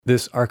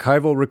This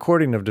archival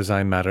recording of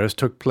Design Matters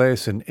took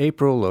place in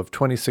April of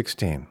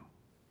 2016.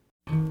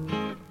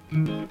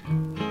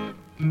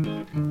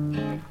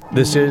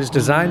 This is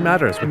Design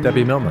Matters with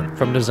Debbie Millman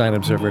from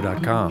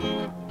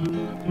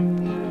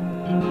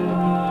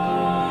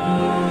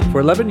DesignObserver.com. For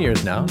 11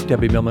 years now,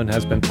 Debbie Millman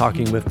has been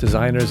talking with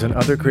designers and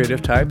other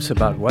creative types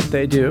about what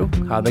they do,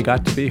 how they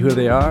got to be who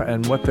they are,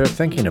 and what they're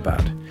thinking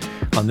about.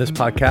 On this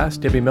podcast,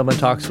 Debbie Millman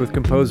talks with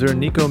composer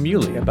Nico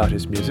Muhly about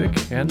his music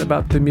and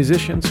about the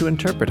musicians who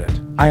interpret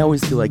it. I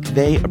always feel like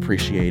they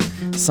appreciate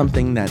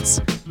something that's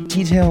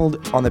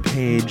detailed on the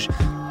page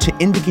to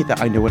indicate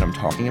that I know what I'm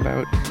talking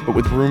about, but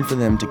with room for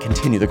them to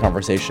continue the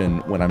conversation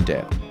when I'm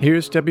dead.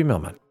 Here's Debbie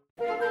Millman.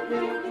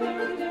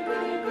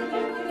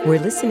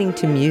 We're listening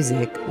to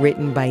music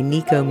written by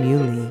Nico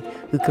Muhly,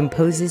 who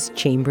composes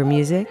chamber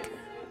music,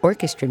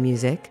 orchestra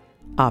music,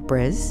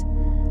 operas,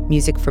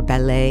 music for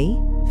ballet,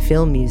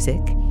 film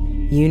music,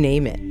 you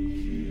name it.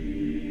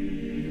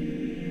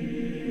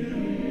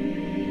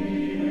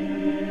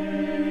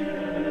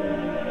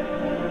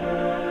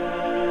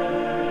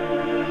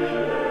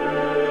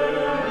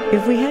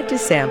 If we had to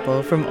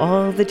sample from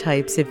all the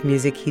types of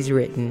music he's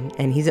written,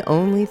 and he's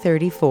only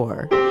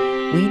 34,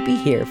 we'd be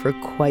here for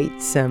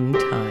quite some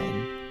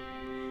time.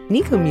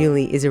 Nico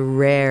Muhly is a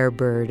rare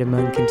bird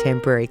among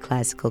contemporary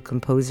classical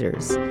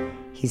composers.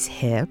 He's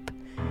hip,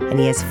 and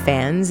he has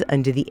fans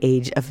under the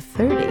age of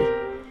 30.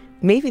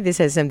 Maybe this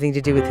has something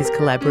to do with his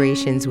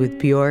collaborations with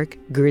Bjork,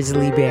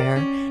 Grizzly Bear,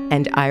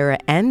 and Ira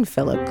and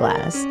Philip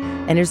Glass,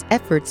 and his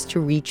efforts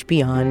to reach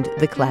beyond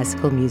the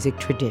classical music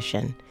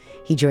tradition.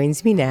 He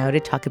joins me now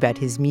to talk about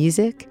his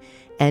music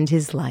and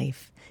his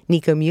life.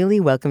 Nico Muhly,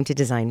 welcome to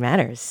Design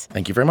Matters.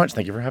 Thank you very much.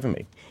 Thank you for having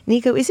me.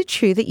 Nico, is it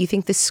true that you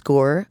think the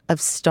score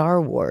of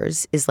Star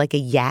Wars is like a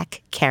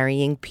yak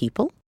carrying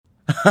people?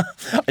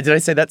 Did I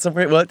say that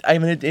somewhere? Well, I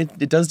mean,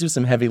 it does do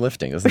some heavy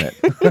lifting, doesn't it?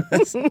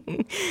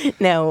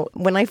 Now,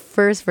 when I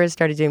first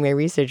started doing my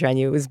research on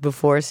you, it was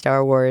before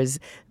Star Wars,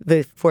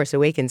 The Force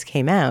Awakens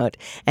came out,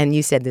 and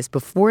you said this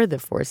before The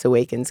Force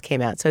Awakens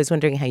came out, so I was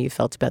wondering how you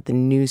felt about the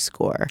new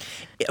score.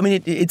 I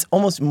mean, it's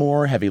almost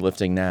more heavy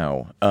lifting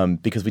now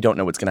because we don't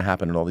know what's going to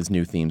happen with all these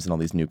new themes and all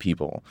these new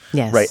people.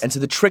 Yes. Right? And so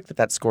the trick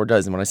that score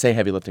does, and when I say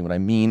heavy lifting, what I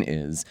mean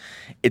is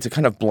it's a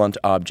kind of blunt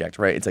object,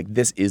 right? It's like,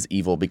 this is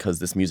evil because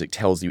this music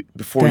tells you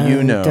before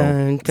you know.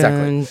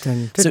 Exactly.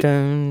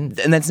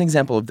 And that's an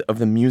example of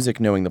the music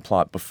knowing the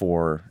plot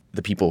before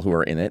the people who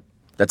are in it.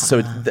 That's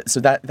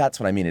that's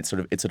what I mean. It's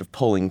sort of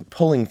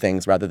pulling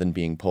things rather than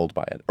being pulled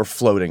by it or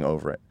floating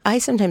over it. I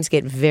sometimes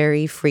get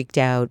very freaked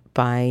out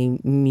by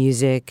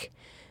music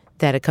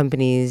that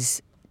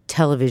accompanies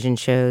television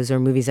shows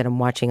or movies that I'm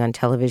watching on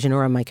television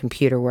or on my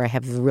computer where I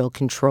have the real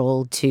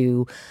control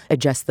to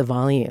adjust the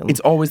volume.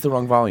 It's always the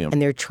wrong volume.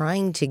 And they're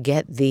trying to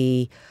get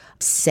the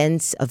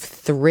sense of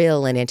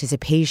thrill and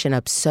anticipation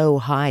up so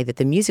high that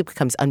the music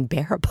becomes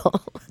unbearable.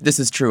 This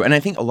is true. And I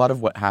think a lot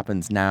of what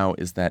happens now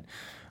is that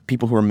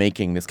people who are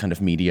making this kind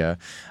of media,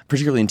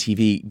 particularly in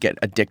TV, get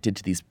addicted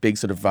to these big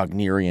sort of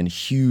Wagnerian,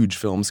 huge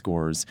film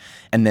scores.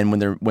 And then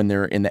when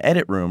they're in the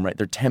edit room, right,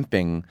 they're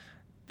temping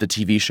the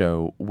TV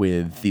show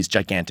with these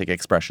gigantic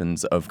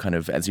expressions of kind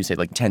of, as you say,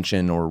 like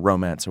tension or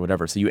romance or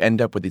whatever. So you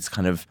end up with these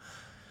kind of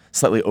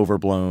slightly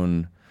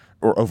overblown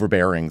or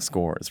overbearing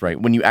scores,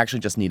 right? When you actually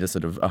just need a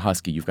sort of a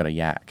husky, you've got a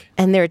yak.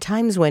 And there are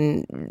times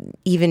when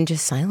even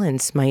just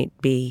silence might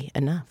be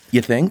enough.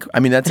 You think? I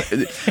mean, that's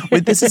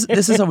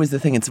this is always the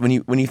thing. It's when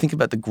you think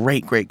about the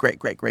great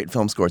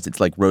film scores,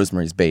 it's like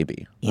Rosemary's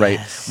Baby, right?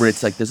 Yes. Where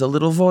it's like there's a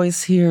little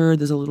voice here,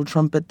 there's a little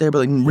trumpet there, but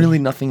like really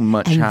nothing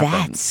much happens.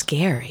 And that's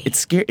scary. It's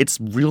scary. It's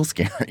real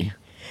scary.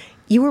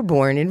 You were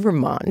born in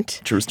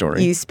Vermont. True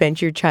story. You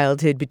spent your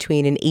childhood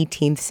between an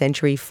 18th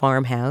century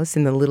farmhouse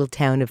in the little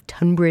town of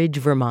Tunbridge,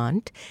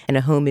 Vermont, and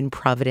a home in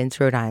Providence,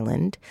 Rhode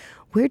Island.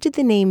 Where did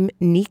the name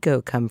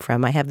Nico come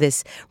from? I have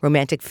this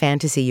romantic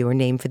fantasy you were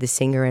named for the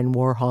singer and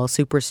Warhol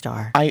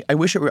superstar. I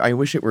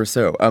wish it were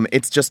so.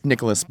 It's just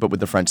Nicholas, but with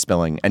the French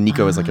spelling. And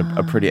Nico is like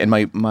a pretty. And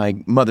my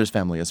mother's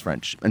family is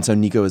French, and so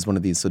Nico is one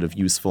of these sort of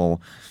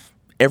useful.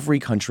 Every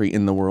country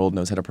in the world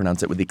knows how to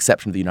pronounce it, with the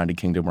exception of the United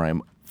Kingdom, where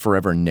I'm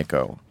forever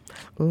Nico.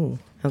 Ooh,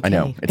 okay. I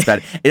know. It's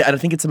bad. I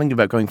think it's something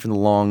about going from the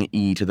long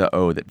E to the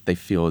O that they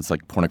feel is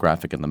like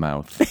pornographic in the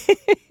mouth.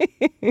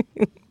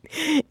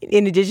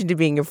 In addition to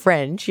being a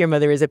French, your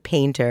mother is a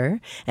painter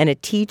and a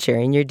teacher,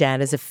 and your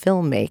dad is a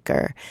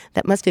filmmaker.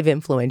 That must have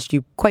influenced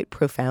you quite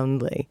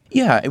profoundly.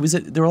 Yeah,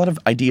 there were a lot of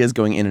ideas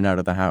going in and out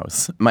of the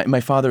house.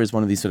 My father is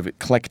one of these sort of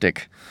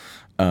eclectic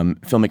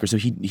filmmakers, so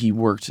he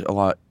worked a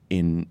lot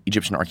in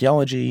Egyptian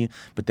archaeology,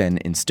 but then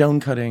in stone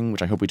cutting,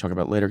 which I hope we talk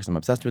about later because I'm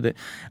obsessed with it,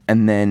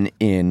 and then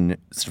in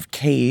sort of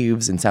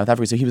caves in South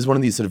Africa. So he was one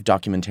of these sort of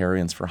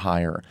documentarians for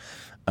hire,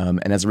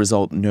 and as a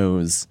result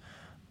knows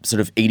sort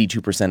of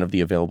 82% of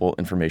the available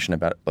information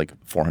about like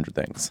 400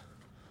 things.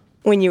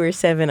 When you were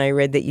 7, I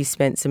read that you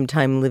spent some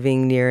time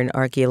living near an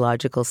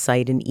archaeological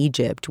site in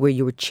Egypt where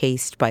you were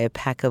chased by a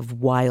pack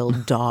of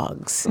wild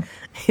dogs.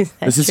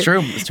 This is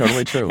true. It's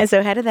totally true. And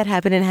so how did that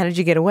happen, and how did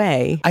you get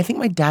away? I think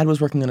my dad was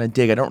working on a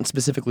dig. I don't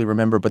specifically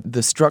remember, but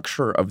the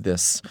structure of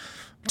this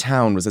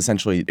town was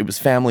essentially, it was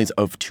families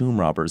of tomb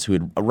robbers who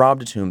had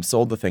robbed a tomb,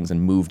 sold the things,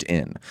 and moved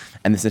in.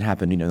 And this had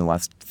happened, in the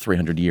last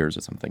 300 years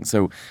or something.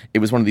 So it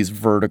was one of these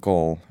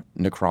vertical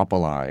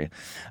necropoli.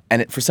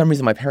 And for some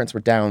reason, my parents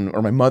were down,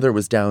 or my mother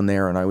was down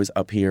there, and I was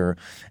up here.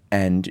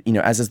 And,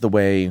 as is the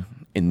way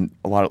in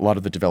a lot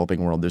of the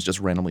developing world, there's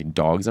just randomly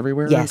dogs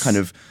everywhere. Yes. Kind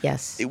of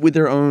with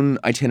their own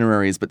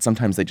itineraries, but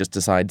sometimes they just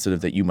decide sort of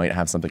that you might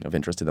have something of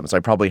interest to them. So I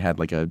probably had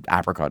like a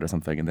apricot or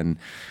something, and then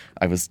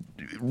I was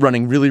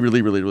running really,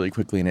 really, really, really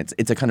quickly. And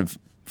it's a kind of,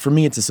 for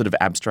me, it's a sort of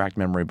abstract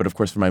memory, but of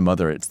course for my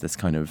mother, it's this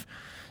kind of,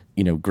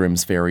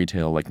 Grimm's fairy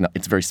tale.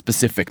 It's a very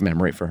specific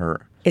memory for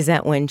her. Is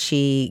that when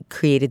she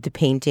created the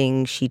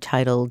painting she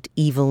titled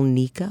Evil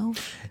Nico?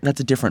 That's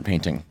a different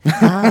painting.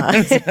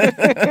 That's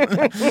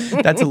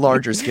a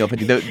larger scale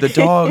painting.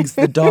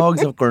 The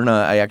dogs of Gurna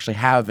I actually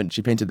have, and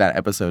she painted that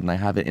episode, and I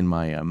have it in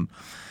my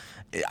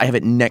I have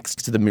it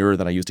next to the mirror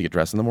that I use to get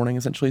dressed in the morning,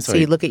 essentially. So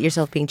you look at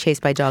yourself being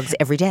chased by dogs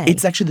every day.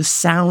 It's actually the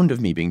sound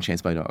of me being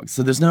chased by dogs.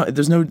 So there's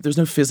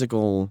no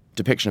physical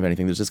depiction of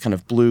anything. There's this kind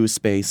of blue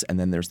space, and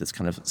then there's this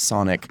kind of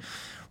sonic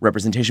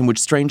representation, which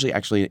strangely,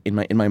 actually, in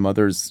my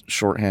mother's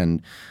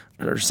shorthand,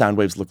 her sound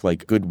waves look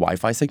like good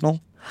Wi-Fi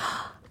signal.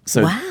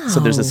 So wow.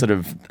 So there's a sort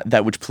of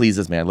that which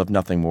pleases me. I love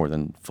nothing more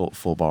than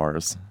full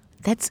bars.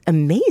 That's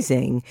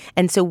amazing.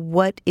 And so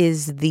what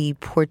is the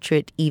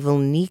portrait Evil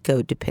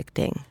Nico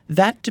depicting?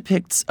 That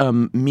depicts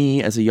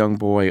me as a young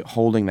boy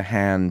holding the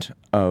hand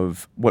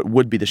of what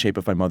would be the shape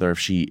of my mother if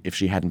she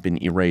hadn't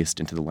been erased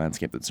into the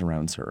landscape that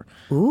surrounds her.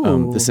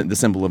 Ooh. The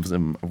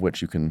symbolism of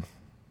which you can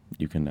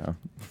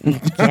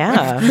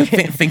yeah.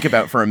 think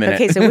about for a minute.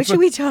 Okay, so which should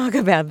we talk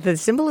about? The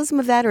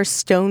symbolism of that or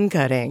stone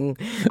cutting?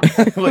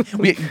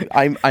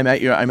 I'm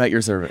at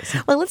your service.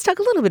 Well, let's talk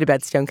a little bit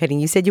about stone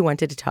cutting. You said you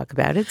wanted to talk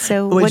about it,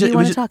 so what do you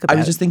want to talk about? I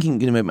was just thinking,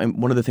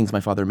 one of the things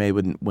my father made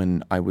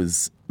when I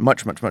was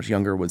much, much, much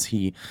younger was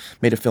he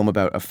made a film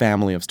about a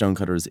family of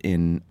stonecutters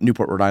in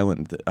Newport, Rhode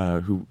Island,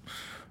 who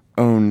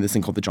own this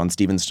thing called the John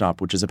Stevens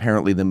Shop, which is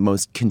apparently the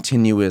most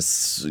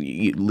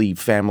continuously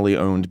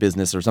family-owned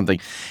business or something.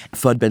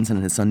 Fudd Benson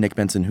and his son Nick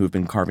Benson, who have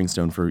been carving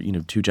stone for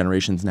 2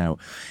 generations now,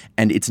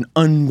 and it's an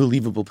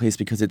unbelievable place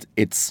because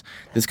it's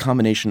this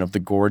combination of the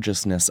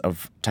gorgeousness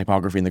of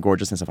typography and the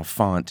gorgeousness of a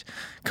font,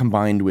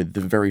 combined with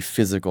the very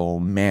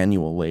physical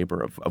manual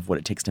labor of what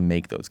it takes to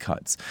make those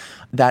cuts.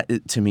 That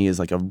to me is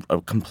like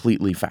a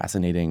completely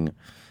fascinating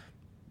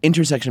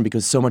intersection,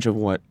 because so much of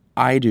what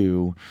I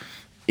do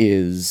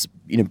is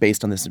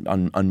based on this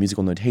on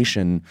musical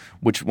notation,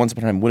 which once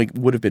upon a time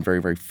would have been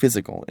very, very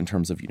physical in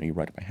terms of you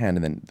write it by hand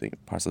and then the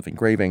process of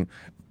engraving,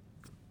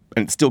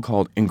 and it's still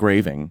called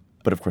engraving,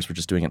 but of course we're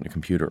just doing it in a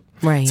computer.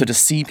 Right. So to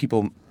see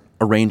people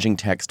arranging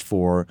text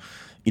for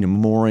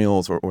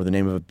memorials or the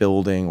name of a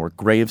building or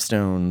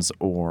gravestones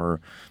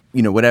or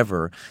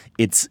whatever,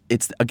 it's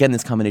again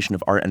this combination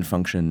of art and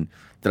function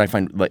that I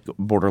find like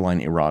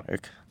borderline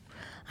erotic.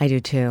 I do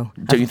too.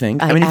 Don't you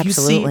think?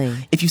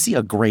 Absolutely. If you see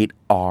a great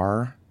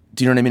R,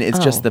 do you know what I mean? It's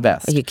just the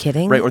best. Are you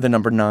kidding? Right, or the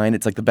number 9,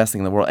 it's like the best thing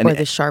in the world. Or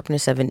the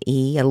sharpness of an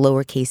E, a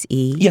lowercase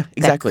e. Yeah,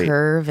 exactly. That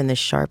curve and the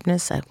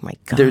sharpness. Oh my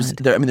God.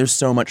 There's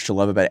so much to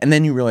love about it. And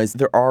then you realize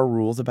there are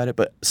rules about it,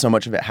 but so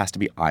much of it has to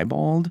be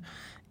eyeballed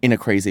in a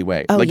crazy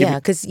way. Oh, yeah,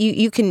 because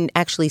you can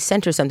actually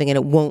center something and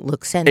it won't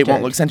look centered. It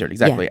won't look centered,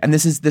 exactly. Yeah. And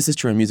this is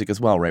true in music as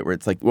well, right? Where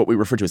it's like what we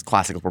refer to as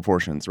classical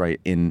proportions,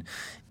 right? In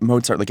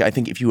Mozart, like I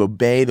think if you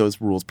obey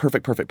those rules,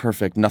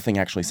 perfect, nothing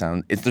actually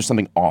sounds, if there's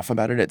something off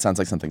about it, it sounds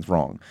like something's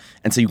wrong.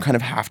 And so you kind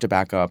of have to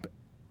back up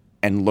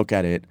and look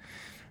at it.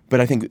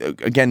 But I think,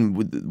 again,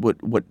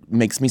 what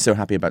makes me so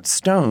happy about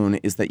stone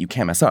is that you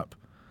can't mess up.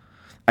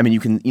 I mean,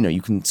 you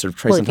can sort of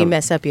trace. Well, if you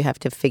mess up, you have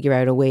to figure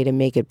out a way to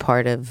make it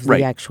part of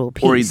the actual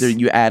piece. Or either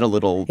you add a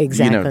little,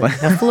 exactly,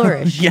 a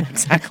flourish. Yeah,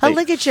 exactly. A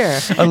ligature.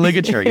 A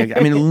ligature. Yeah. I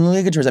mean,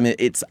 ligatures. I mean,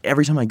 it's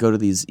every time I go to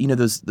these,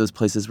 those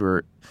places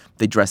where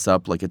they dress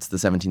up like it's the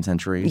 17th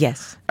century.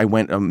 Yes. I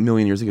went a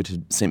million years ago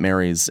to St.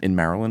 Mary's in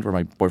Maryland, where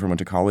my boyfriend went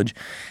to college,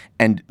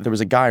 and there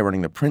was a guy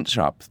running the print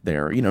shop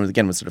there.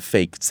 Again, was sort of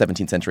fake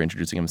 17th century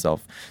introducing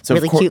himself. So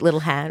really cute little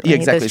hat. Right? Yeah,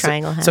 exactly. Those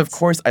triangle hats. So of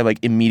course, I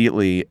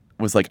immediately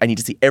was like, I need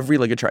to see every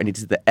ligature. I need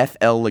to see the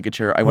FL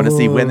ligature. I want to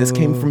see when this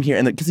came from here.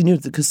 And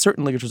because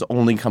certain ligatures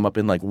only come up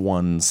in like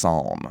one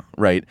psalm,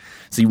 right?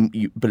 So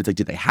but it's like,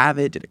 did they have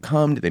it? Did it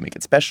come? Did they make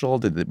it special?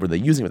 Were they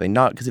using it? Were they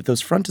not? Because if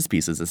those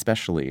frontispieces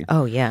especially.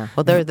 Oh, yeah.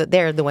 Well,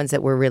 they're the ones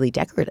that were really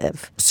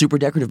decorative. Super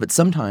decorative. But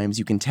sometimes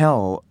you can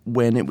tell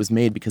when it was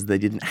made because they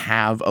didn't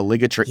have a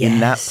ligature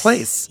in that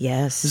place.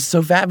 Yes. It's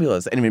so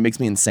fabulous. Anyway, it makes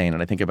me insane.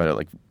 And I think about it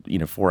like,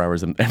 4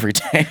 hours every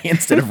day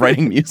instead of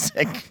writing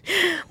music.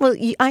 Well,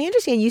 I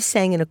understand you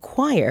sang in a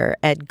choir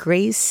at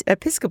Grace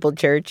Episcopal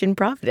Church in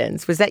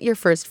Providence. Was that your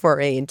first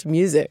foray into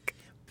music?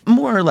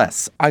 More or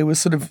less. I was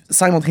sort of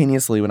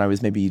simultaneously, when I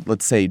was maybe,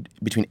 let's say,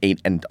 between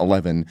 8 and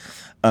 11,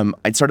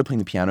 I'd started playing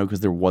the piano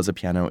because there was a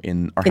piano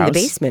in our house. In the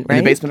basement, right?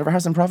 In the basement of our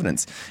house in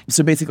Providence.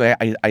 So basically,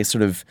 I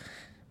sort of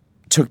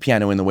took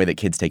piano in the way that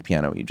kids take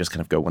piano. You just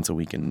kind of go once a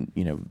week and,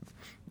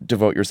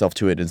 devote yourself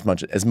to it as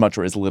much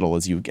or as little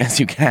as you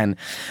can.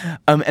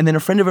 And then a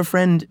friend of a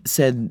friend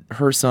said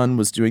her son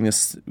was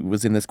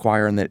in this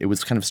choir, and that it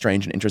was kind of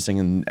strange and interesting,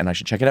 and I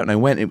should check it out. And I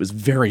went. It was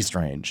very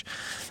strange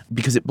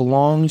because it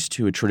belongs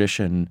to a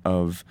tradition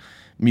of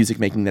music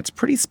making that's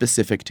pretty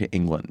specific to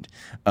England,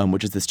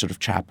 which is this sort of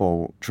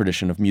chapel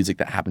tradition of music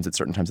that happens at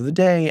certain times of the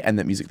day and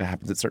that music that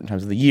happens at certain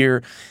times of the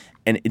year.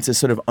 And it's a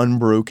sort of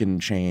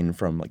unbroken chain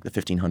from like the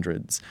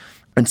 1500s.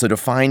 And so to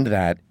find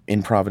that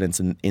in Providence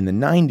in the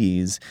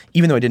 90s,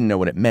 even though I didn't know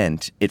what it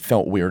meant, it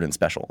felt weird and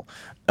special.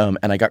 And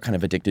I got kind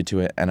of addicted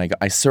to it. And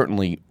I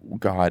certainly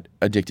got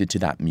addicted to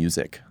that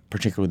music,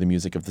 particularly the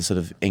music of the sort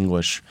of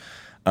English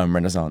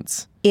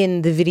Renaissance.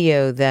 In the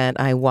video that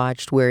I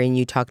watched wherein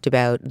you talked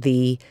about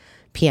the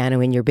piano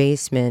in your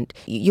basement,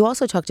 you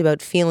also talked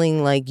about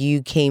feeling like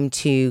you came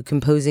to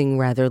composing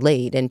rather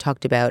late and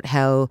talked about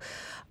how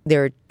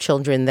there are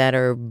children that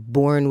are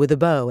born with a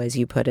bow, as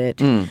you put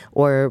it,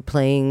 or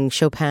playing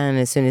Chopin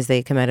as soon as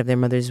they come out of their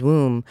mother's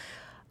womb.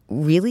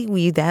 Really? Were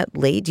you that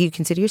late? Do you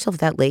consider yourself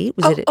that late?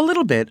 A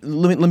little bit.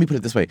 Let me put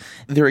it this way.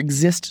 There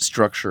exist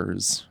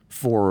structures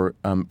for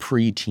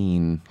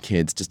preteen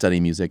kids to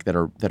study music that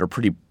are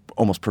pretty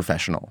almost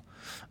professional.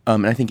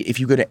 And I think if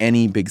you go to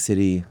any big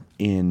city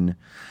in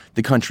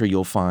the country,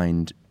 you'll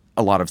find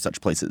a lot of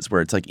such places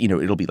where it's like,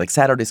 it'll be like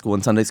Saturday school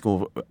and Sunday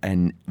school,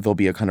 and there'll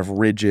be a kind of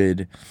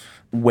rigid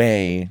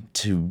way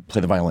to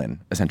play the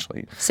violin,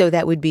 essentially. So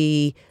that would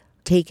be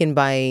taken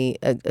by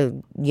a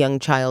young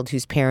child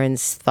whose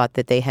parents thought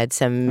that they had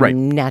some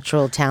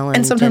natural talent.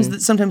 And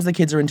sometimes the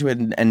kids are into it,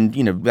 and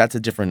that's a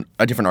different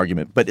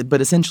argument.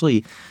 But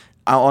essentially,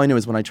 all I know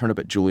is when I turned up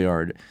at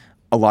Juilliard,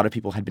 a lot of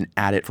people had been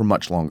at it for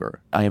much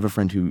longer. I have a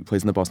friend who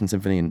plays in the Boston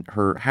Symphony, and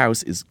her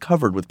house is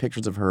covered with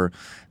pictures of her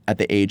at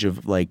the age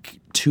of like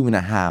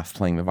 2.5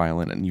 playing the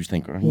violin. And you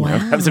think,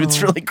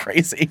 it's really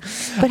crazy.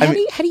 But how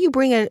do you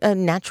bring a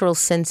natural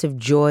sense of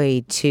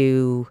joy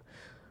to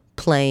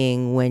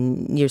playing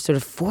when you're sort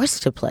of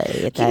forced to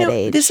play at that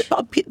age?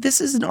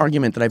 This is an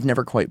argument that I've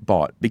never quite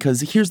bought,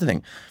 because here's the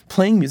thing.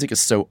 Playing music is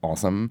so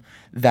awesome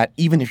that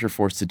even if you're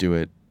forced to do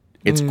it,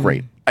 it's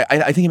great.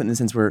 I think of it in the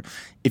sense where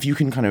if you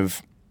can kind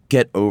of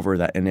get over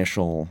that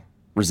initial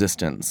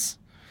resistance,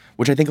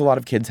 which I think a lot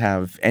of kids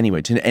have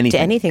anyway, to anything.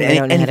 To anything they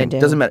don't know how to do.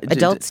 Doesn't matter.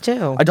 Adults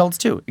too. Adults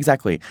too,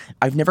 exactly.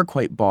 I've never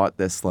quite bought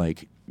this,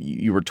 like,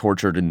 you were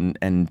tortured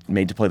and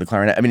made to play the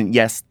clarinet. I mean,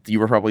 yes, you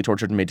were probably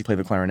tortured and made to play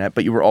the clarinet,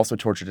 but you were also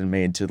tortured and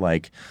made to,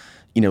 like,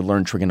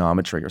 learn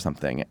trigonometry or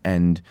something.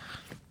 And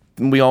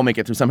we all make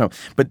it through somehow.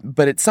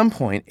 But at some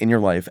point in your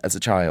life as a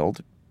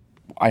child,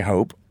 I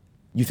hope,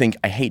 you think,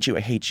 I hate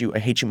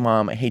you,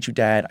 Mom, I hate you,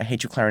 Dad, I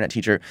hate you, clarinet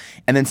teacher,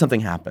 and then something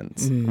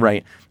happens,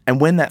 right?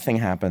 And when that thing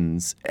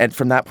happens, and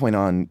from that point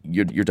on,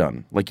 you're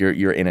done. Like,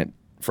 you're in it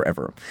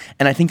forever.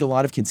 And I think a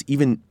lot of kids,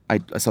 even, I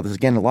saw this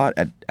again a lot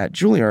at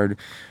Juilliard,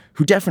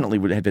 who definitely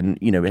had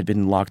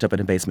been locked up in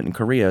a basement in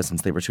Korea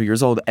since they were 2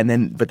 years old,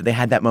 but they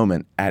had that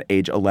moment at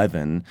age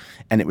 11,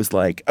 and it was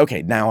like,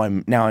 okay, now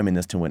I'm in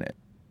this to win it.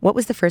 What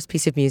was the first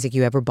piece of music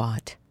you ever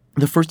bought?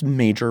 The first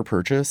major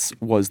purchase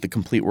was the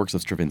complete works of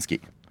Stravinsky,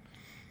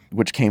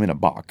 which came in a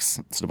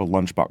box, sort of a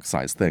lunchbox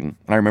size thing.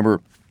 And I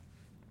remember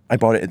I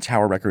bought it at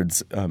Tower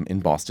Records in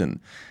Boston,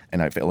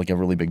 and I felt like a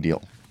really big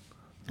deal.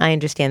 I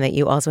understand that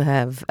you also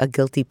have a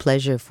guilty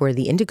pleasure for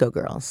the Indigo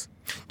Girls.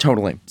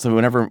 Totally. So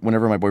whenever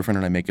my boyfriend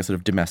and I make a sort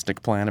of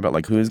domestic plan about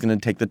like who's going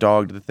to take the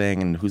dog to the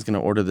thing and who's going to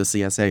order the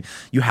CSA,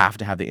 you have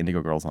to have the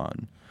Indigo Girls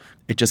on.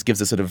 It just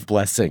gives a sort of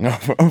blessing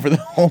over the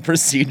whole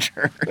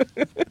procedure.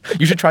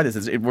 You should try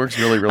this. It works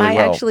really, really well.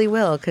 I actually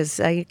will, because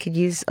I could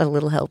use a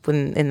little help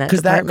in that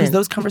department. Because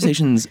those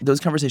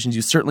conversations,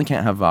 you certainly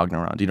can't have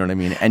Wagner on. Do you know what I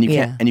mean? And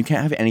you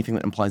can't have anything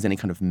that implies any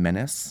kind of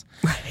menace.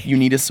 Right. You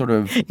need a sort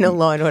of no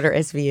Law and Order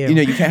SVU.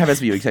 You can't have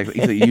SVU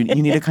exactly. You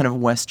need a kind of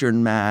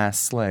Western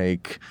Mass,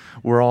 like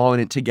we're all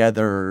in it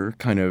together,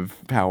 kind of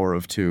power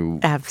of two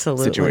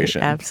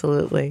situation.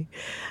 Absolutely.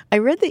 I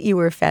read that you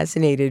were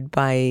fascinated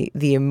by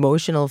the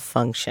emotional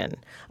function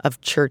of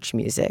church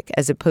music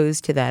as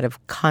opposed to that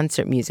of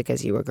concert music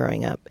as you were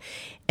growing up.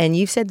 And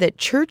you said that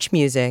church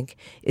music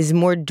is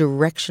more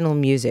directional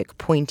music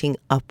pointing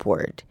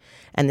upward.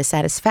 And the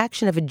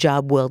satisfaction of a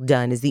job well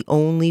done is the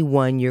only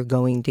one you're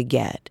going to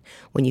get.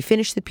 When you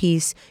finish the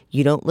piece,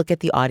 you don't look at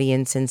the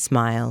audience and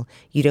smile.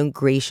 You don't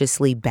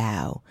graciously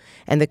bow.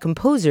 And the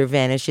composer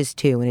vanishes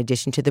too, in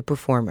addition to the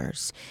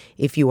performers.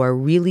 If you are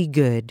really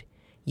good,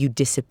 you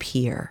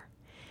disappear.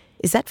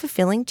 Is that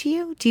fulfilling to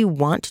you? Do you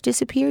want to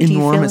disappear?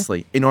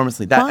 Enormously.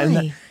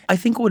 Why? I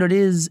think what it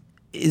is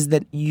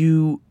that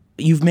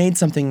you've made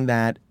something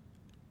that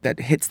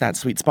hits that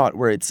sweet spot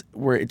where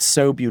it's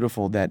so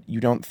beautiful that you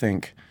don't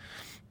think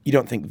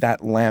that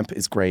lamp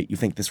is great. You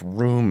think this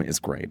room is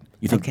great.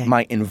 You think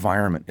my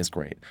environment is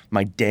great.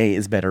 My day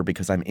is better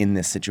because I'm in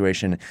this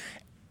situation.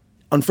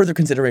 on further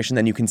consideration,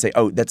 then you can say,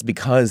 oh, that's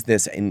because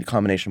this in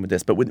combination with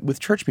this. But with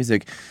church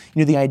music,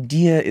 the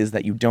idea is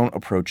that you don't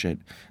approach it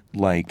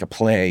like a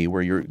play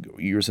where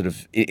you're sort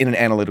of in an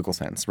analytical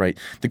sense, right?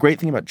 The great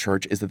thing about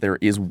church is that there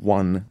is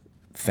one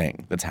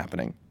thing that's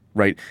happening,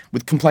 right?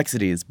 With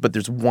complexities, but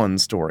there's one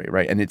story,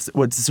 right? And it's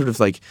sort of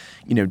like,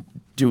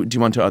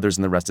 do unto others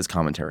and the rest is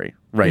commentary,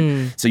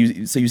 right? So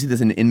you see this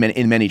in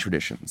many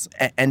traditions.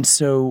 And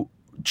so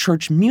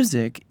church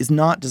music is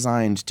not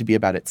designed to be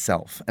about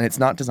itself, and it's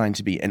not designed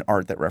to be an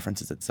art that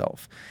references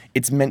itself.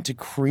 It's meant to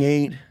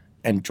create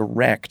and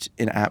direct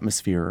an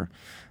atmosphere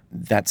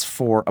that's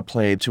for a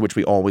play to which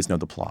we always know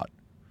the plot,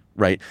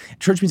 right?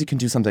 Church music can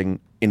do something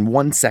in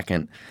 1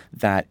 second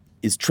that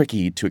is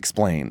tricky to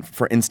explain.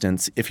 For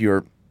instance, if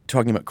you're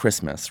talking about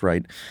Christmas,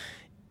 right,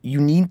 you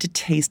need to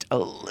taste a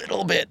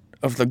little bit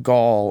of the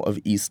gall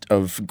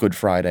of Good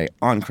Friday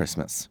on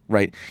Christmas,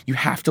 right? You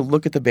have to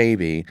look at the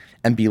baby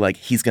and be like,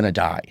 he's going to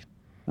die,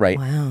 right?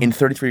 Wow. In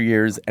 33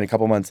 years and a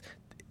couple months,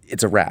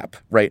 it's a wrap,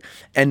 right?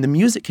 And the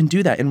music can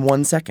do that in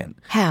 1 second.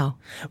 How?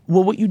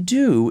 Well, what you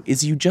do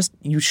is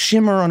you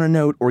shimmer on a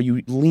note or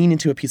you lean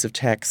into a piece of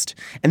text,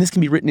 and this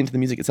can be written into the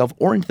music itself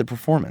or into the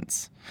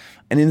performance.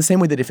 And in the same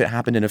way that if it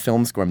happened in a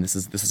film score, this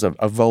is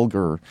a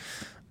vulgar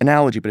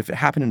analogy, but if it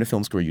happened in a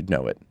film score, you'd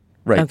know it.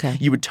 Right. Okay.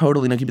 You would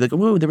totally know. You'd be like,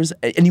 whoa, there was,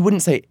 and you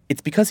wouldn't say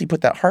it's because he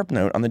put that harp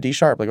note on the D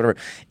sharp, like whatever.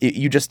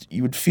 You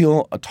would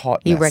feel a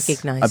tautness you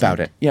recognize about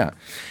it. Yeah.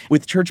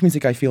 With church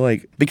music, I feel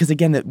like, because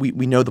again, that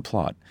we know the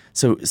plot.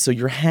 So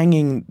you're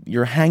hanging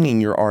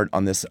your art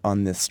on this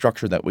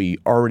structure that we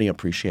already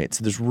appreciate.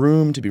 So there's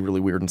room to be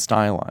really weird and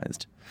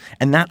stylized.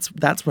 And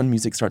that's when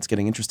music starts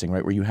getting interesting,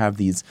 right? Where you have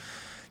these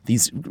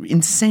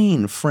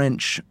insane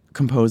French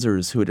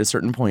composers who at a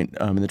certain point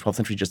in the 12th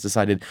century just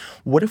decided,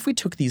 what if we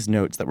took these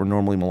notes that were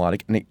normally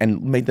melodic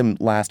and made them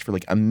last for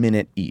like a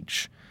minute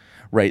each,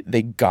 right?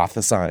 They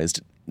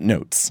gothicized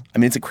notes. I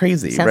mean, it's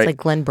crazy, Sounds right? like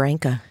Glenn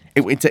Branca.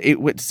 It's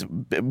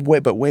way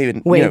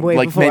Way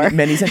like before.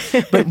 many.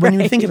 But when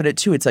Right. you think of it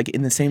too, it's like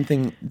in the same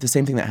thing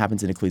that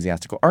happens in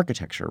ecclesiastical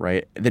architecture,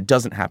 right? That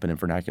doesn't happen in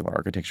vernacular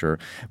architecture,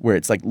 where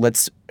it's like,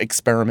 let's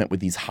experiment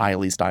with these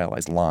highly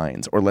stylized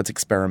lines, or let's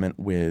experiment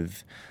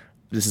with.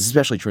 This is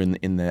especially true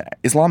in the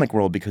Islamic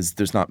world because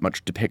there's not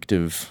much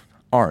depictive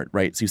art,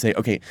 right? So you say,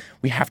 okay,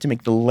 we have to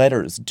make the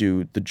letters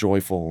do the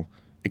joyful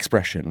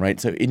expression, right?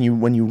 So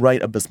when you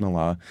write a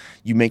Bismillah,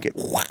 you make it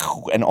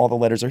wow, and all the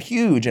letters are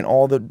huge, and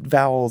all the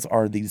vowels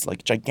are these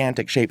like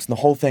gigantic shapes, and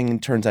the whole thing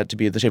turns out to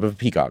be the shape of a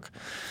peacock.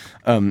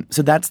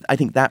 So I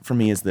think that for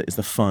me is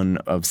the fun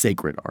of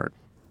sacred art.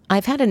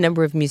 I've had a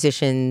number of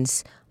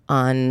musicians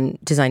on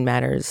Design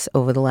Matters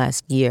over the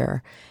last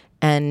year,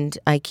 and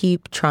I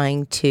keep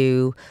trying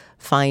to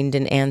find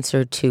an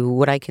answer to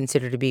what I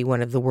consider to be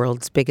one of the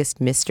world's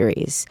biggest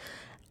mysteries.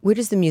 Where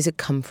does the music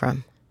come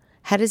from?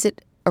 How does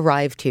it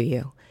arrive to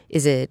you?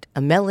 Is it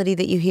a melody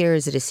that you hear?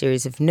 Is it a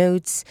series of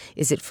notes?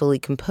 Is it fully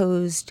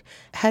composed?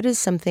 How does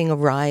something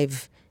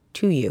arrive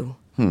to you?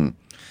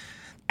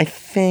 I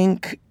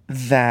think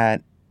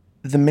that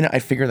the minute I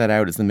figure that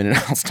out is the minute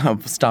I'll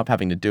stop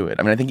having to do it.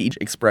 I mean, I think each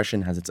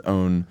expression has its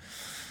own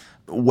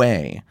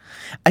way.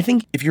 I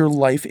think if your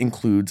life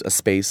includes a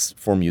space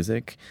for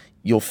music,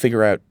 you'll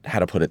figure out how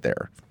to put it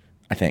there,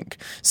 I think.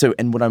 So,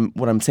 and what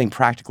I'm saying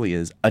practically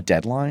is a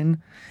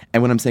deadline,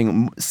 and what I'm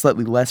saying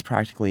slightly less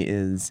practically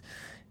is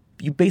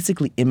you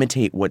basically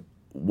imitate what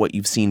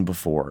you've seen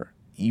before.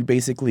 You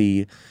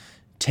basically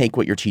take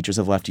what your teachers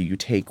have left you. You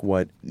take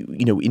what,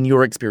 in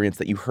your experience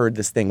that you heard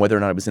this thing, whether or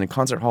not it was in a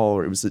concert hall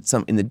or it was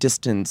in the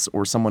distance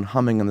or someone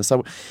humming on the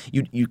subway.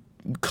 You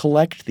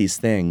collect these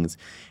things,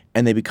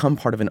 and they become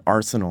part of an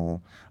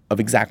arsenal of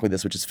exactly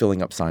this, which is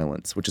filling up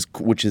silence,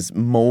 which is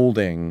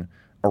molding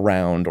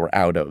around or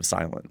out of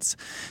silence.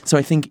 So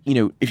I think,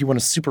 if you want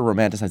to super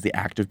romanticize the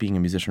act of being a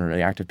musician or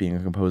the act of being a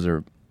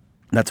composer,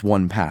 that's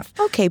one path.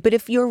 Okay, but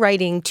if you're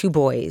writing two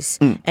boys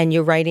and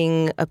you're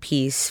writing a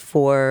piece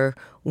for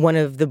one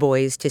of the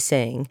boys to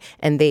sing,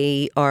 and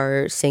they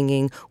are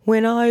singing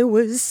 "When I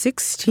Was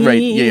 16,"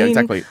 right? Yeah,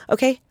 exactly.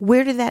 Okay,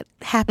 where did that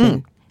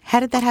happen?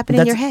 How did that happen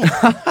in your head?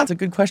 That's a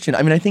good question.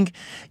 I mean, I think,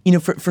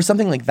 for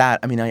something like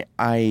that, I mean,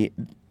 I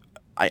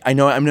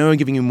know I'm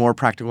giving you more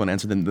practical an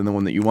answer than the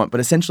one that you want, but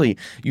essentially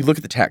you look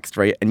at the text,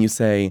 right, and you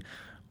say,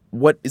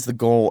 what is the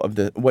goal of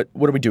what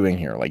are we doing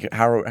here? Like,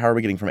 how are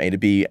we getting from A to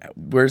B?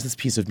 Where's this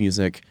piece of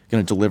music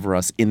going to deliver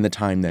us in the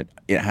time that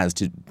it has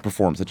to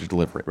perform such a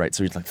delivery, right?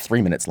 So it's like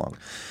 3 minutes long.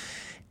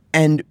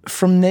 And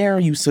from there,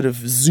 you sort of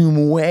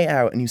zoom way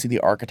out and you see the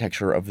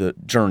architecture of the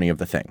journey of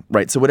the thing,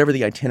 right? So whatever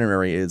the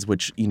itinerary is,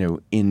 which,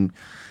 in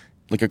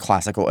like a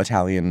classical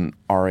Italian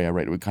aria,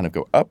 right, it would kind of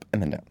go up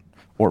and then down,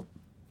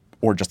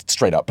 or just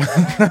straight up.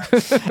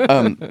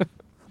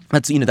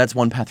 That's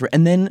one path through.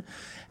 And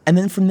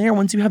then from there,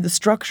 once you have the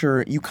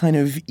structure, you kind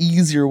of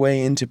ease your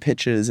way into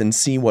pitches and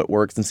see what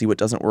works and see what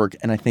doesn't work.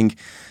 And I think,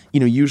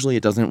 usually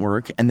it doesn't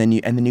work, and then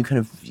you kind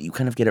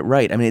of get it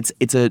right. I mean,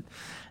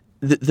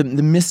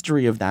 the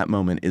mystery of that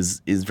moment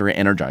is very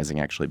energizing,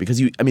 actually,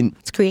 because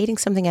it's creating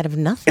something out of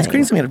nothing. It's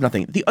creating something out of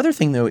nothing. The other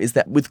thing, though, is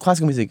that with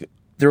classical music,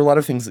 there are a lot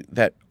of things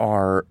that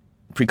are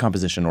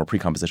pre-composition or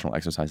pre-compositional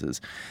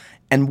exercises.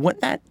 And what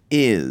that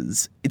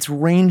is, it's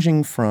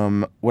ranging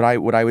from what I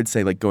would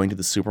say like going to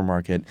the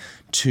supermarket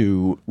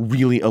to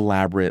really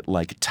elaborate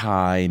like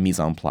Thai mise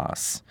en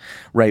place,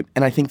 right?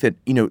 And I think that,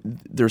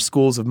 there are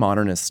schools of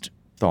modernist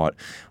thought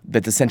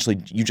that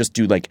essentially you just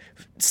do like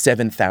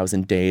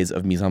 7,000 days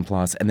of mise en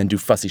place and then do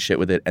fussy shit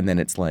with it, and then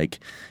it's like,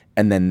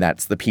 and then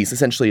that's the piece.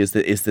 Essentially is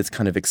this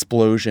kind of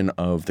explosion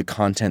of the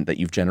content that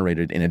you've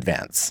generated in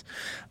advance.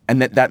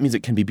 And that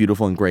music can be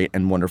beautiful and great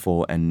and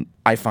wonderful, and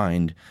I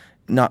find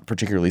not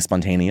particularly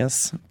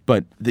spontaneous,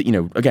 but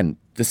again,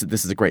 this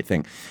is a great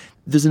thing.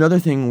 There's another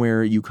thing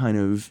where you kind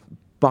of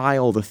buy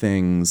all the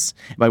things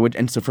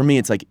and so for me,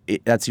 it's like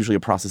that's usually a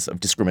process of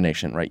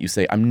discrimination, right? You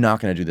say, I'm not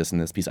going to do this in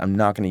this piece. I'm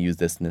not going to use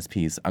this in this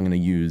piece. I'm going to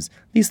use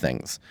these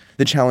things.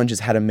 The challenge is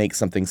how to make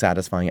something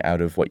satisfying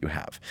out of what you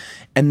have,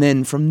 and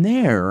then from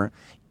there,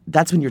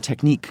 that's when your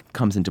technique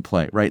comes into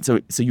play, right? So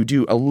you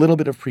do a little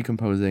bit of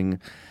pre-composing,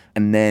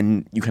 and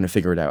then you kind of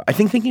figure it out. I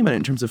think thinking about it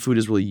in terms of food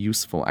is really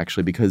useful,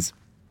 actually, because,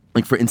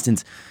 like, for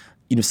instance,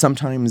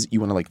 sometimes you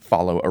want to, like,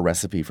 follow a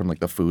recipe from, like,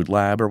 the food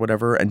lab or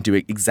whatever and do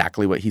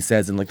exactly what he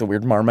says in, like, the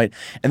weird Marmite.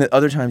 And then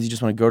other times you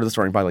just want to go to the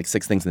store and buy, like,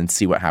 6 things and then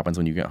see what happens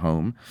when you get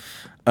home.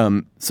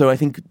 So I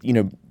think,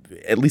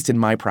 at least in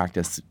my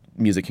practice,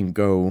 music can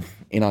go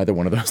in either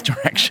one of those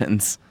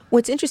directions.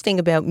 What's interesting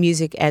about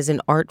music as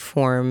an art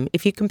form,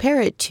 if you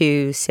compare it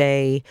to,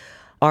 say,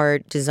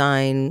 art,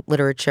 design,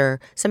 literature,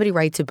 somebody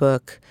writes a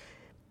book,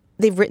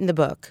 they've written the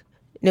book.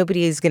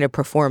 Nobody is going to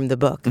perform the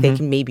book. Mm-hmm. They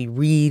can maybe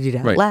read it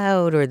out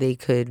loud, or they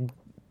could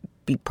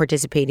be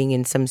participating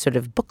in some sort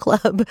of book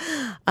club.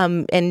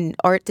 And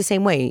art the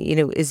same way.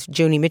 As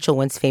Joni Mitchell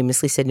once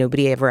famously said,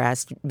 nobody ever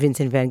asked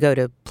Vincent van Gogh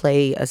to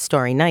play A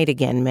Starry Night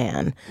again,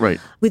 man. Right.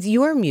 With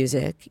your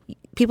music,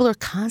 people are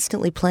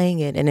constantly playing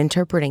it and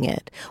interpreting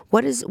it.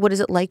 What is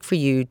it like for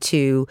you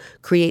to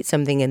create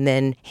something and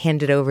then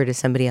hand it over to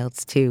somebody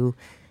else to...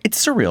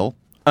 It's surreal.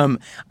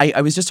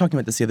 I was just talking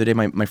about this the other day.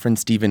 My friend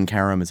Stephen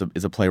Karam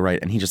is a playwright,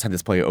 and he just had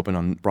this play open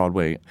on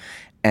Broadway.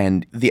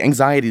 And the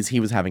anxieties he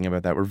was having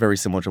about that were very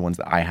similar to ones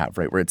that I have,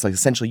 right? Where it's like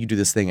essentially you do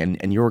this thing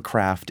and your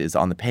craft is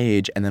on the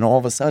page, and then all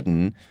of a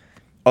sudden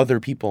other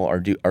people are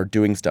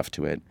doing stuff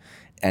to it,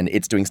 and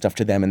it's doing stuff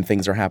to them, and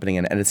things are happening,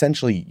 and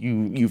essentially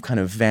you've kind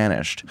of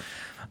vanished.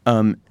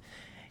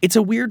 It's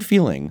a weird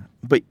feeling,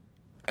 but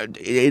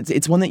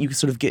it's one that you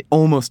sort of get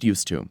almost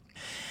used to.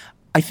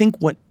 I think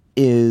what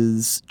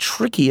is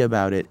tricky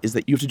about it is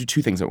that you have to do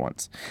 2 things at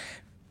once.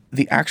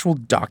 The actual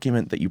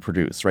document that you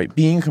produce, right?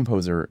 Being a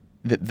composer,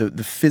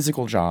 the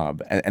physical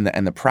job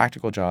and the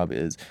practical job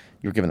is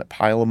you're given a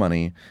pile of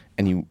money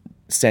and you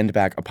send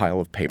back a pile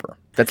of paper.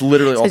 That's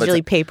literally all. It's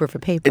really paper for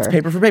paper. It's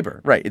paper for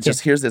paper, right? It's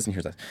just here's this and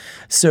here's that.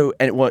 So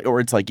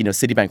or it's like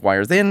Citibank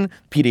wires in,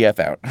 PDF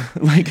out,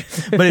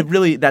 But it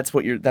really that's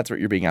what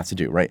you're being asked to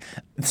do, right?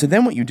 So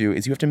then what you do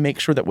is you have to make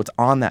sure that what's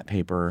on that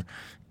paper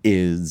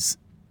is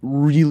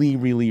really,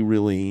 really,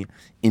 really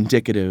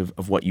indicative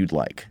of what you'd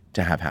like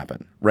to have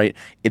happen, right?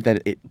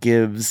 That it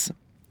gives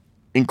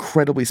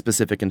incredibly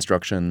specific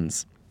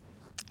instructions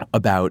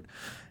about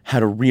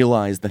how to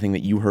realize the thing that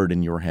you heard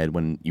in your head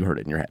when you heard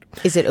it in your head.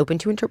 Is it open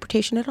to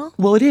interpretation at all?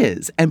 Well, it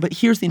is. But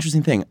here's the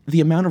interesting thing.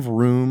 The amount of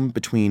room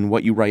between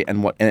what you write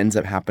and what ends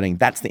up happening,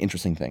 that's the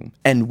interesting thing.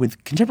 And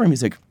with contemporary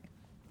music,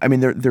 I mean,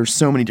 there's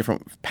so many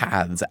different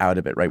paths out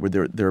of it, right? Where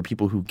there are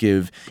people who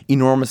give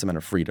enormous amount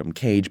of freedom,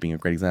 Cage being a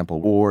great example.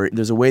 Or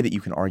there's a way that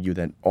you can argue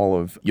that all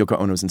of Yoko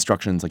Ono's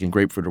instructions, like in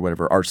Grapefruit or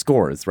whatever, are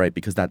scores, right?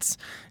 Because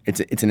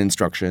it's an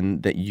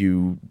instruction that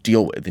you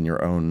deal with in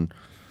your own...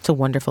 It's a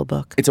wonderful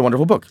book. It's a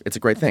wonderful book. It's a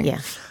great thing. Yeah.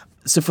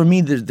 So for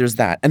me, there's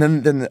that. And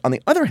then on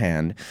the other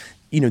hand,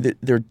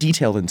 there are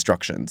detailed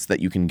instructions that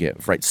you can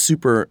give, right?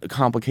 Super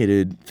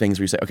complicated things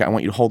where you say, okay, I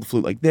want you to hold the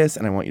flute like this,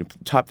 and I want you to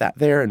top that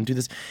there and do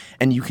this.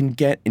 And you can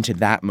get into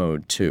that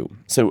mode too.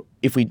 So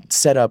if we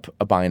set up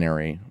a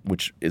binary,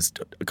 which is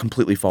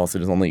completely false,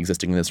 it is only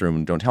existing in this room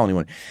and don't tell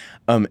anyone,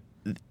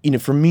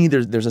 for me,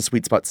 there's a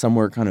sweet spot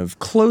somewhere kind of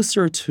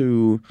closer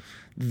to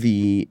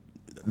the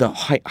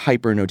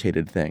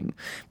hyper-notated thing.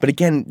 But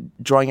again,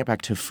 drawing it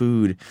back to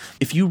food,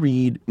 if you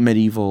read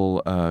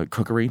medieval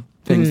cookery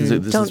things...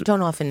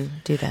 Don't often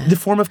do that. The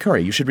Form of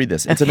Curry, you should read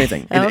this. It's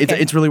amazing.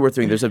 Okay. It's really worth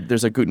doing.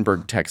 There's a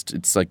Gutenberg text.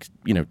 It's like,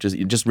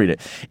 just read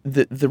it.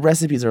 The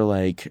recipes are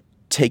like,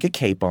 take a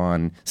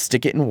capon,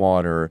 stick it in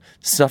water,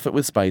 stuff it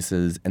with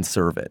spices, and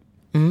serve it.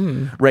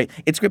 Right?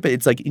 It's great, but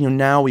it's like,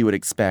 now we would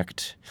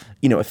expect,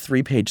 a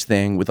 3-page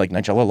thing with like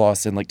Nigella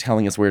Lawson like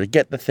telling us where to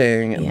get the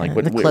thing and like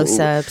what the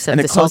close-ups and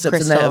the salt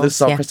crystals. And the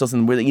salt crystals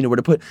and where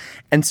to put.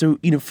 And so,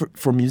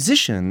 for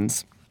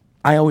musicians,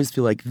 I always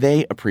feel like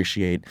they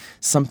appreciate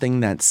something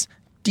that's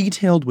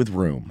detailed with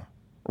room,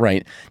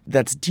 right?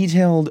 That's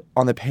detailed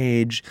on the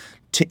page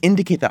to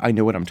indicate that I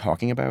know what I'm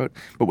talking about,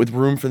 but with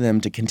room for them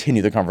to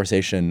continue the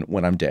conversation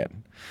when I'm dead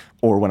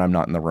or when I'm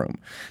not in the room.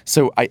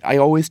 So I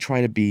always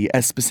try to be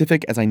as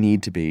specific as I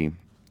need to be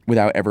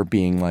without ever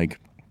being like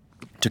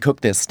to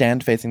cook this,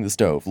 stand facing the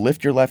stove,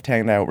 lift your left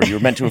hand out where you were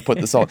meant to have put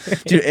the salt.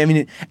 I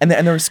mean, and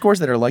there are scores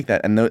that are like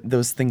that, and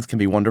those things can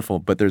be wonderful,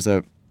 but there's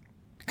a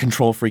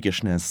control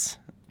freakishness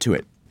to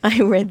it. I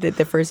read that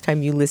the first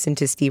time you listened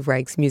to Steve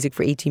Reich's music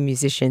for 18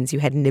 musicians, you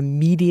had an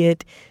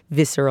immediate,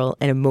 visceral,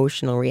 and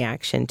emotional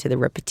reaction to the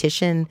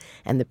repetition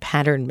and the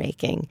pattern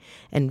making.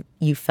 And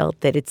you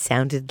felt that it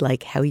sounded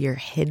like how your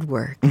head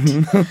worked.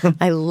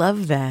 I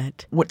love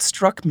that. What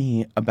struck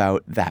me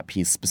about that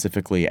piece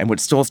specifically, and what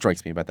still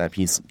strikes me about that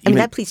piece... I mean,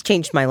 that piece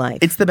changed my life.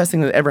 It's the best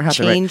thing that ever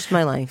happened, Changed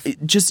my life.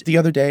 Just the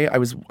other day, I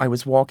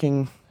was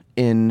walking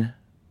in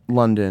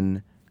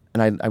London,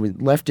 and I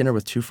left dinner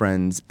with two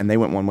friends, and they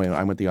went one way, and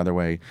I went the other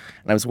way.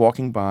 And I was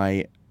walking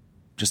by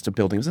just a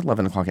building. It was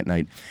 11 o'clock at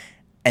night.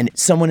 And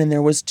someone in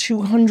there was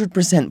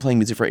 200% playing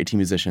music for 18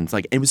 musicians.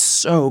 Like, it was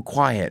so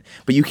quiet.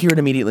 But you hear it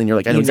immediately, and you're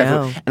like, I know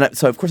exactly. And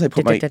so, of course, I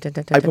put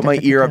my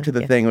ear up to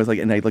the thing. I was like,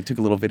 and I took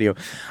a little video.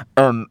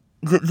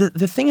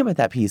 The thing about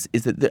that piece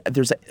is that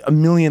there's a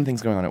million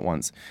things going on at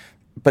once.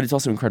 But it's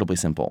also incredibly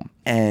simple.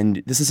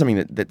 And this is something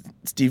that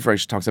Steve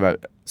Reich talks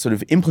about sort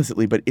of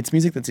implicitly, but it's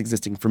music that's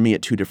existing for me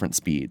at two different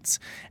speeds.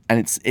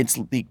 And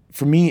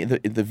for me,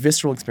 the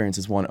visceral experience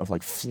is one of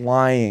like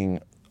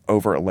flying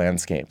over a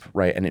landscape,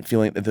 right? And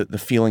feeling the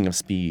feeling of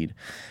speed,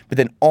 but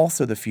then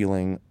also the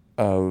feeling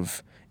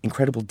of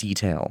incredible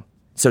detail.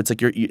 So it's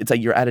like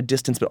you're at a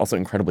distance, but also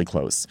incredibly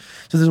close.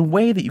 So there's a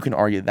way that you can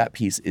argue that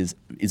piece is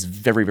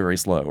very, very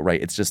slow,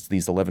 right? It's just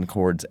these 11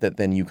 chords that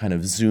then you kind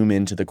of zoom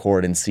into the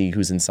chord and see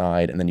who's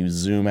inside, and then you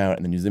zoom out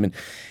and then you zoom in.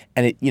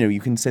 And you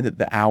can say that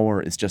the hour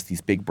is just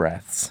these big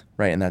breaths,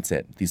 right? And that's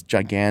it. These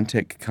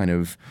gigantic kind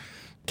of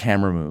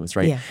camera moves,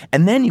 right? Yeah.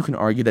 And then you can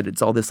argue that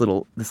it's all this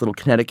little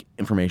kinetic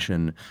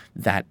information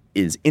that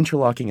is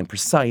interlocking and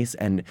precise.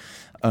 And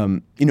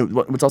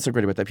what's also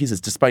great about that piece is,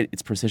 despite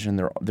its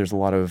precision, there's a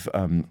lot of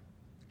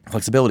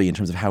flexibility in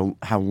terms of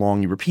how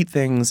long you repeat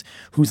things,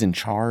 who's in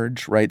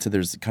charge, right? So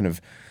there's kind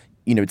of,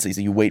 it's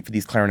you wait for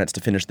these clarinets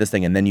to finish this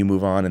thing, and then you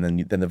move on, and then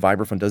the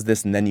vibraphone does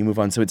this, and then you move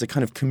on. So it's a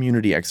kind of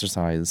community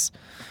exercise.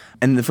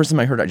 And the first time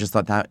I heard it, I just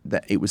thought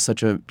that it was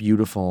such a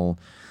beautiful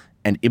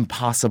and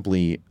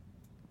impossibly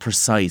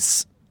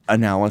precise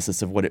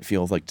analysis of what it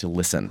feels like to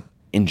listen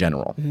in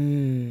general.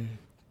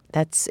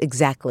 That's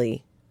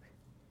exactly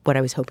what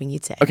I was hoping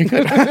you'd say. Okay,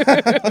 good.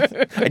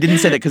 I didn't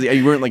say that because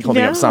you weren't like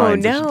holding up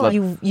signs. No,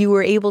 you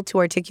were able to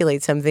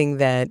articulate something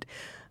that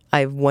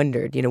I've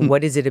wondered.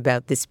 What is it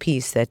about this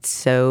piece that's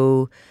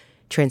so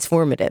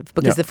transformative?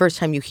 Because the first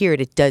time you hear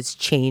it, it does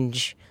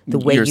change the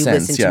way you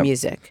listen to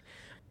music.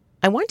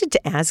 I wanted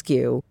to ask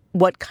you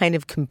what kind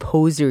of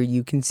composer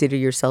you consider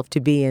yourself to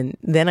be. And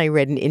then I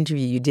read an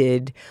interview you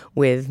did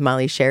with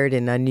Molly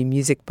Sheridan on New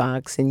Music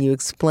Box, and you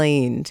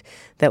explained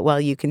that while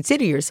you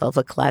consider yourself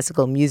a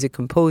classical music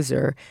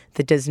composer,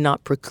 that does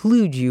not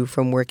preclude you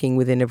from working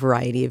within a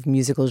variety of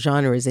musical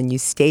genres. And you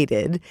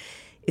stated,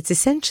 it's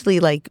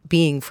essentially like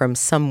being from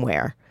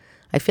somewhere.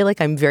 I feel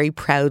like I'm very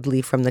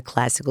proudly from the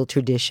classical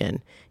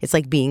tradition. It's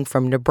like being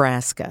from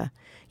Nebraska.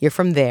 You're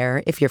from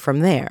there if you're from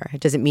there. It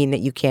doesn't mean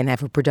that you can't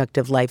have a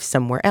productive life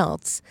somewhere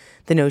else.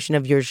 The notion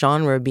of your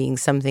genre being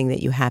something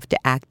that you have to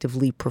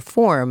actively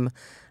perform,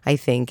 I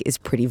think, is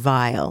pretty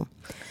vile.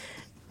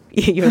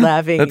 You're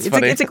laughing. That's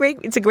funny. It's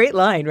a great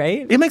line,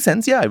 right? It makes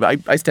sense. Yeah,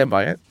 I stand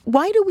by it.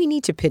 Why do we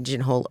need to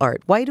pigeonhole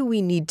art? Why do we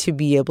need to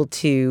be able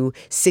to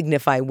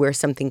signify where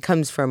something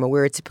comes from, or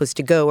where it's supposed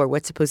to go, or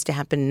what's supposed to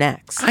happen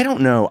next? I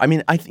don't know. I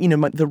mean,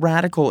 the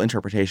radical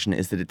interpretation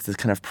is that it's this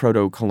kind of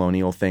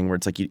proto-colonial thing where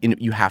it's like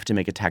you have to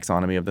make a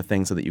taxonomy of the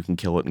thing so that you can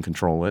kill it and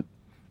control it.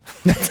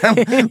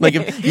 Like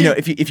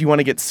if you want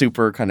to get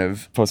super kind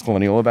of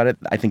post-colonial about it,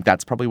 I think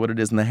that's probably what it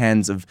is in the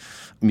hands of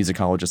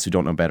musicologists who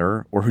don't know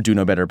better, or who do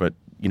know better but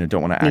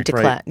don't want to act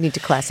right. Need to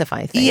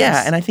classify things.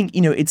 Yeah, and I think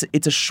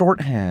it's a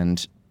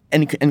shorthand,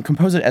 and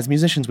compose it as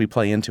musicians. We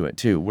play into it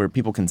too, where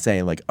people can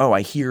say like, oh,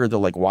 I hear the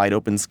like wide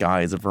open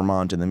skies of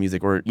Vermont in the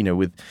music, or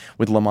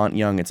with Lamont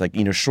Young, it's like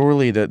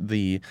surely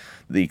the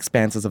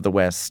expanses of the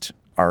West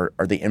are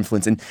the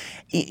influence, and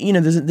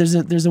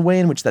there's a way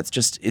in which that's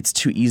just, it's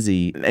too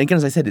easy. And again,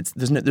 as I said,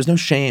 there's no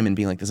shame in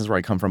being like, this is where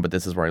I come from, but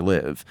this is where I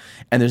live,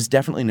 and there's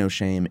definitely no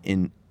shame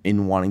in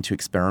wanting to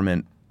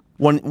experiment,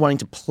 wanting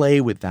to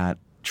play with that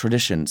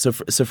tradition. So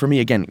for me,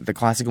 again, the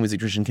classical music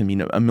tradition can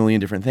mean a million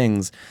different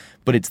things,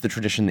 but it's the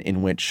tradition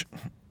in which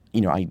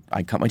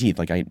I cut my teeth,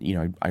 like I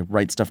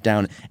write stuff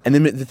down, and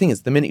then the thing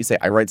is, the minute you say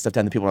I write stuff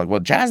down, the people are like, well,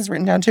 jazz is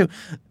written down too.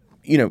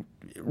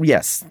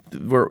 Yes,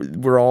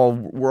 we're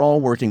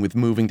all working with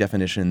moving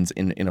definitions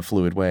in a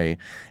fluid way,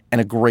 and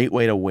a great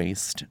way to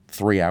waste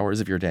 3 hours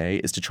of your day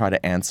is to try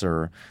to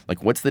answer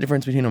like, what's the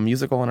difference between a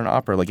musical and an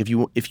opera? Like if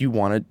you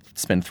want to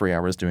spend 3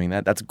 hours doing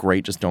that, that's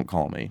great. Just don't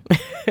call me.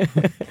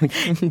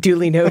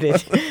 Duly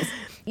noted.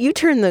 You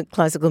turn the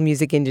classical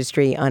music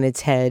industry on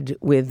its head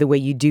with the way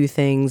you do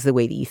things, the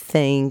way that you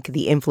think,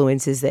 the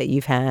influences that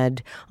you've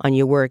had on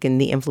your work, and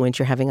the influence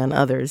you're having on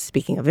others.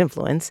 Speaking of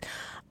influence.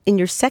 In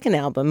your second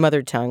album,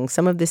 Mother Tongue,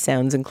 some of the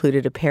sounds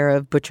included a pair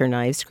of butcher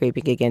knives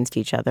scraping against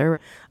each other,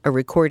 a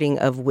recording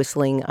of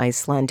whistling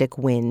Icelandic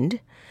wind,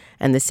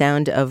 and the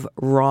sound of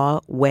raw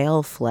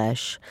whale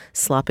flesh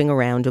slopping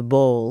around a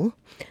bowl,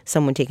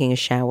 someone taking a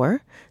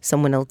shower,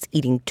 someone else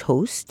eating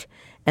toast,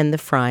 and the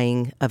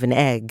frying of an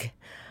egg.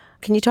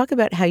 Can you talk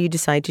about how you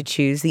decide to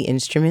choose the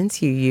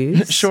instruments you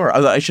use? Sure.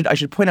 I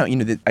should point out,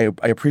 that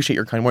I appreciate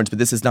your kind words, but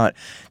this is not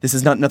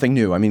nothing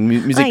new. I mean,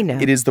 music. I know.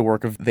 It is the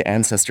work of the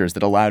ancestors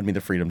that allowed me the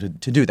freedom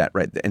to do that,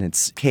 right? And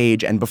it's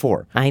Cage and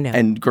before. I know.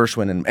 And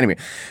Gershwin and anyway.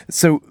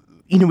 So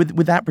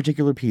with that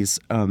particular piece,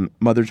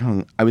 Mother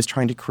Tongue, I was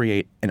trying to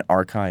create an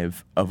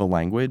archive of a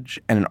language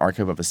and an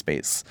archive of a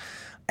space,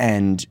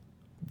 and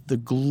the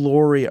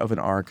glory of an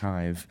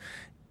archive,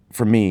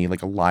 for me,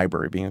 like a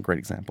library being a great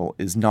example,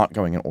 is not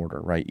going in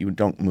order, right? You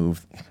don't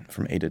move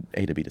from A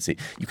to B to C.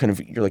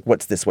 You're like,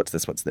 what's this,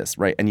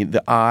 right? And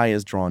the eye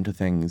is drawn to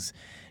things.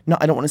 No,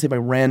 I don't want to say by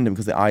random,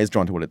 because the eye is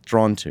drawn to what it's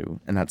drawn to,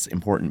 and that's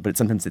important. But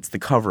sometimes it's the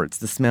cover, it's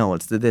the smell,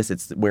 it's the this,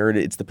 it's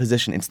it's the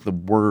position, it's the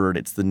word,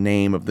 it's the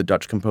name of the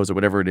Dutch composer,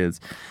 whatever it is.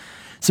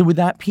 So with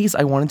that piece,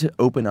 I wanted to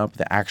open up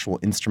the actual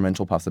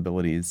instrumental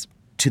possibilities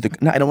to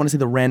I don't want to say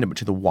the random, but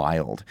to the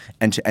wild,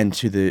 and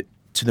to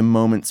the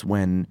moments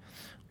when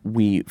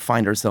we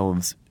find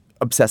ourselves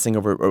obsessing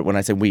over, or when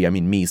I say we, I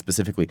mean me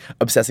specifically,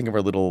 obsessing over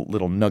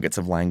little nuggets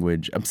of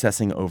language,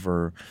 obsessing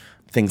over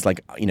things like,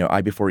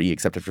 I before E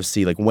except after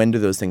C. Like, when do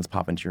those things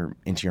pop into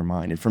your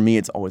mind? And for me,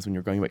 it's always when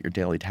you're going about your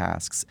daily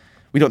tasks.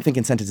 We don't think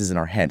in sentences in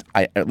our head.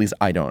 At least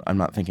I don't. I'm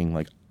not thinking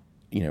like,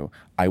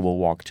 I will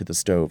walk to the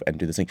stove and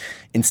do this thing.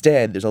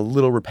 Instead, there's a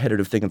little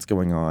repetitive thing that's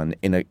going on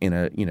in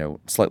a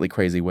slightly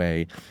crazy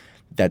way.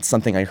 That's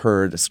something I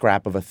heard, a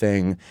scrap of a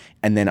thing,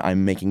 and then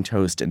I'm making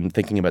toast and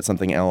thinking about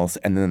something else,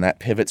 and then that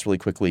pivots really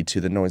quickly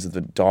to the noise of the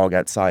dog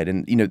outside.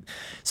 And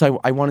so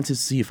I wanted to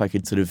see if I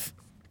could sort of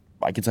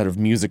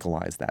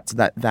musicalize that. So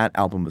that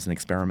album was an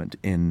experiment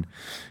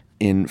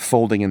in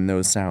folding in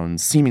those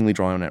sounds, seemingly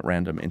drawn at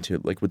random,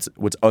 into like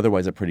what's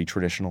otherwise a pretty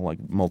traditional,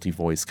 like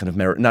multi-voice kind of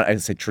not I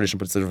say traditional,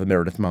 but sort of a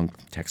Meredith Monk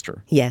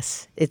texture.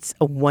 Yes, it's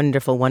a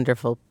wonderful,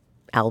 wonderful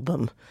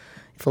album,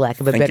 for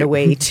lack of a better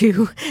way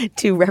to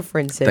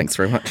reference it. Thanks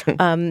very much.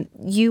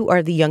 You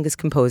are the youngest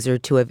composer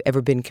to have ever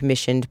been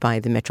commissioned by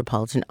the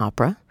Metropolitan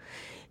Opera.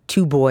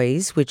 Two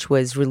Boys, which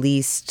was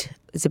released,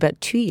 it's about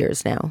 2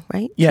 years now,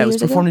 right? Yeah, it was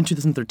performed in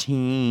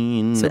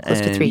 2013. So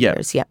close to 3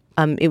 years, yeah.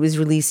 It was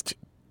released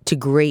to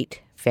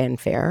great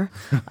fanfare.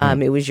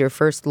 It was your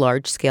first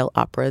large-scale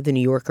opera. The New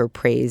Yorker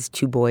praised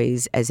Two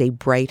Boys as a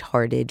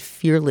bright-hearted,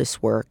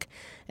 fearless work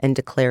and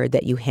declared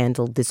that you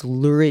handled this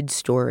lurid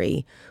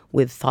story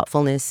with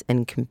thoughtfulness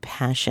and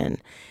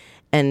compassion.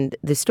 And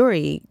the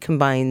story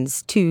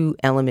combines two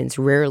elements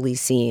rarely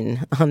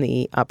seen on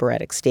the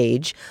operatic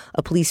stage,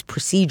 a police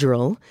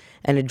procedural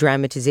and a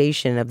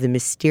dramatization of the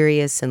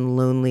mysterious and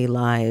lonely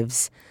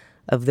lives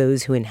of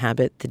those who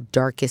inhabit the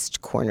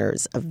darkest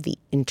corners of the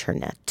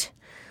internet.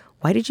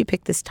 Why did you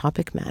pick this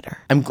topic matter?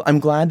 I'm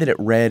glad that it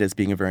read as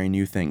being a very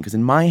new thing, because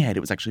in my head it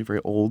was actually a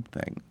very old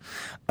thing.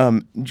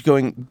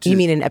 You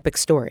mean an epic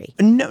story?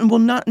 No, well,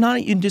 not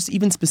just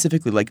even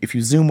specifically. Like, if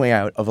you zoom way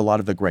out of a lot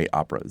of the great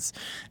operas,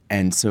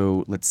 and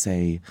so let's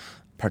say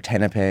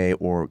Partenope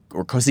or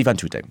Così fan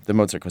tutte, the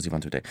Mozart Così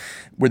fan tutte,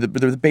 where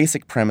the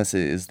basic premise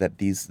is that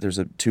there's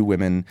two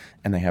women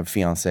and they have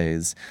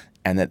fiancés,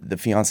 and that the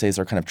fiancés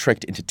are kind of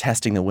tricked into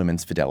testing the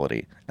women's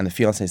fidelity. And the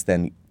fiancés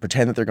then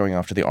pretend that they're going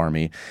off to the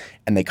army,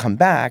 and they come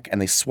back and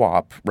they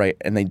swap, right?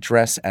 And they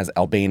dress as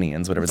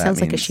Albanians, whatever that means.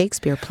 Sounds like a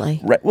Shakespeare play.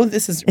 Right. Well,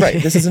 this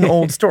is an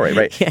old story,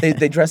 right? Yeah.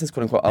 They dress as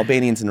quote-unquote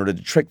Albanians in order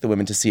to trick the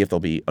women to see if they'll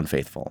be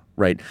unfaithful,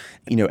 right?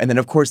 And then,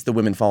 of course, the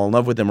women fall in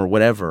love with them or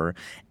whatever.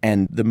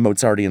 And the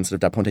Mozartian sort of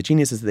da Ponte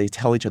Genius is they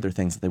tell each other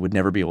things that they would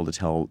never be able to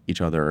tell each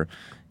other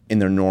in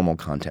their normal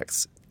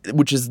contexts,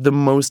 which is the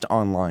most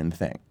online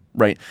thing.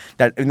 Right.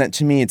 That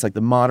to me, it's like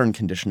the modern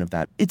condition of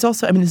that. It's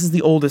also, this is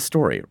the oldest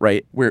story,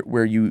 right?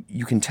 Where you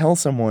can tell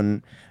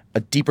someone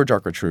a deeper,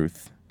 darker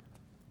truth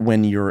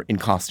when you're in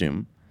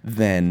costume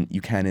than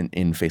you can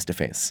in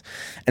face-to-face.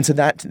 And so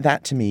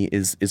that to me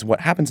is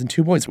what happens in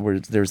Two Boys, where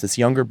there's this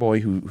younger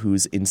boy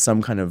who's in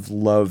some kind of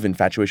love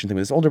infatuation thing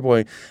with this older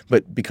boy,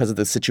 but because of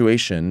the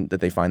situation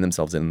that they find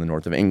themselves in the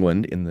north of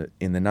England in the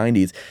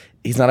 90s,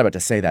 he's not about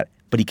to say that,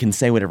 but he can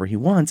say whatever he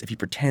wants if he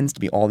pretends to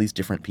be all these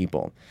different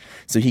people.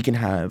 So he can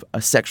have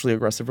a sexually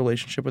aggressive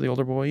relationship with the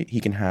older boy. He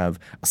can have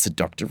a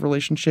seductive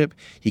relationship.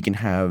 He can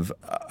have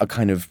a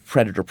kind of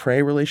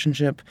predator-prey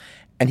relationship.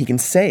 And he can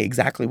say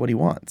exactly what he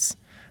wants.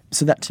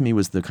 So that to me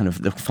was the kind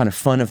of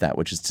fun of that,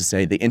 which is to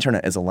say the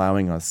internet is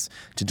allowing us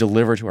to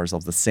deliver to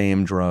ourselves the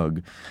same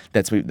drug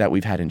that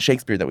we've had in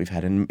Shakespeare, that we've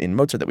had in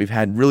Mozart, that we've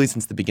had really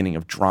since the beginning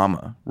of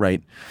drama,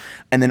 right?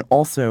 And then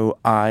also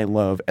I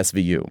love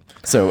SVU.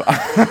 So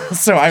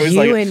I was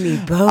you and me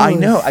both. I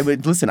know. I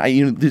would listen.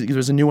 There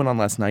was a new one on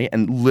last night,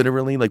 and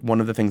literally like one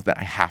of the things that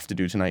I have to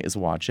do tonight is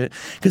watch it,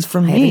 because for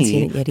me, I haven't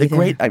seen it yet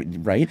either.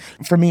 right?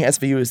 For me,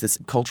 SVU is this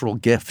cultural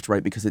gift,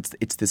 right? Because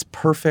it's this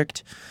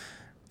perfect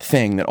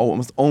thing that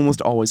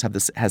almost always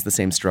has the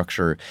same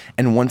structure.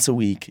 And once a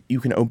week, you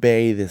can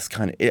obey this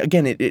kind of...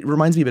 Again, it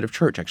reminds me a bit of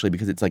church, actually,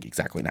 because it's like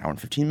exactly an hour and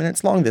 15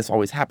 minutes long. This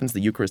always happens. The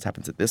Eucharist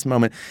happens at this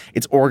moment.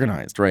 It's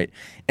organized, right?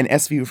 And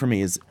SVU for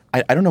me is...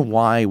 I don't know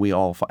why we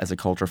all, as a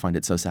culture, find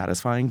it so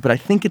satisfying, but I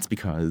think it's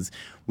because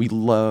we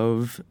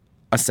love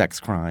a sex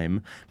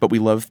crime, but we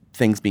love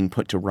things being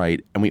put to right,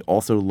 and we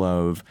also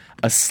love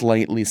a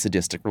slightly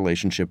sadistic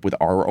relationship with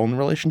our own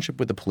relationship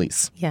with the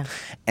police. Yeah.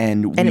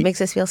 And it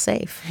makes us feel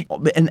safe.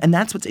 And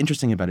that's what's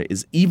interesting about it,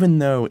 is even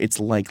though it's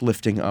like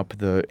lifting up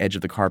the edge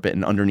of the carpet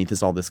and underneath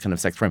is all this kind of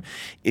sex crime,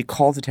 it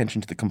calls attention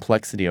to the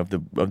complexity of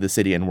the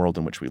city and world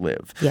in which we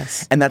live.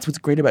 Yes. And that's what's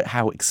great about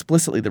how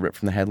explicitly the rip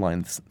from the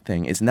headlines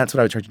thing is. And that's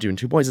what I tried to do in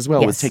Two Boys as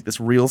well, was take this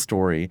real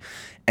story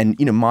and,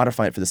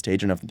 modify it for the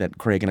stage enough that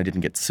Craig and I didn't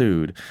get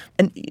sued.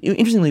 And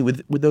interestingly,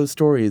 with those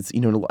stories,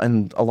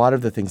 and a lot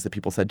of the things that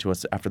people said to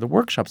us after the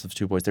workshops of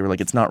Two Boys, they were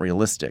like, it's not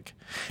realistic.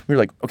 We were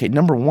like, okay,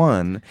 number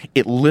one,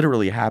 it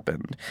literally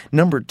happened.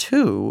 Number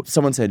two,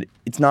 someone said,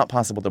 it's not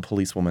possible the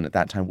policewoman at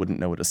that time wouldn't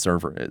know what a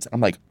server is. I'm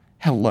like,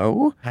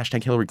 hello?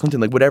 Hashtag Hillary Clinton,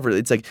 like whatever.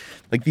 It's like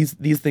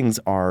these things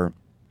are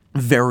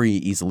very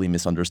easily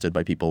misunderstood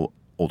by people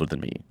older than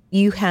me.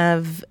 You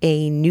have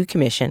a new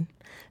commission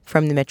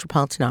from the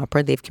Metropolitan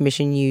Opera. They've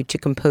commissioned you to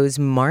compose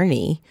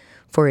Marnie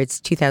for its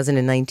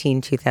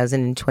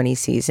 2019-2020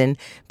 season,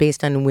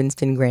 based on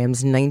Winston Graham's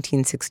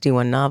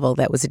 1961 novel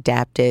that was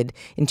adapted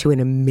into an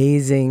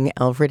amazing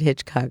Alfred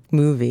Hitchcock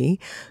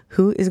movie.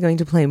 Who is going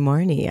to play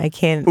Marnie? I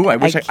can't. Ooh, I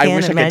wish I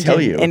could tell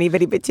you.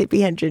 Anybody but Tippi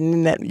Hedren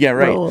in that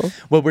role.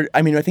 Well,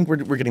 I think we're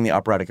getting the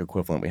operatic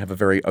equivalent. We have a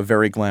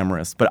very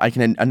glamorous, but I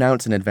can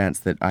announce in advance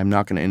that I'm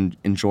not going to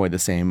enjoy the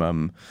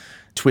same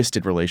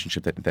twisted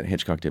relationship that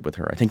Hitchcock did with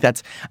her. I think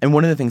and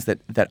one of the things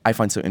that I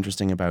find so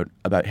interesting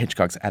about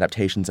Hitchcock's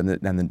adaptations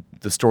and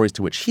the stories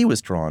to which he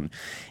was drawn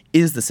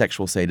is the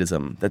sexual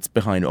sadism that's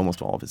behind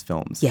almost all of his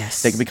films.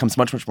 Yes. It becomes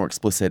much, much more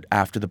explicit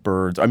after The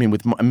Birds. I mean,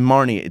 with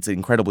Marnie, it's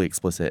incredibly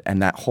explicit,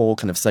 and that whole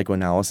kind of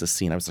psychoanalysis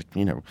scene, I was like,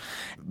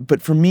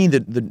 But for me,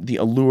 the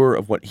allure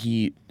of what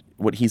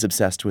he's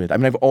obsessed with, I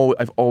mean,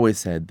 I've always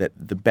said that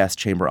the best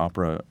chamber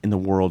opera in the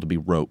world would be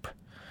Rope.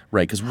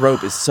 Right, because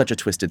Rope is such a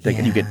twisted thing,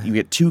 and you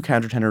get 2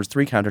 countertenors,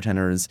 3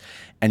 countertenors,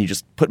 and you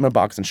just put them in a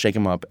box and shake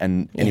them up.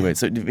 And anyway,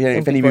 so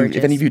if any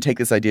of you take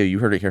this idea, you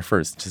heard it here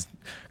first. Just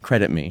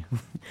credit me.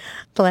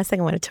 The last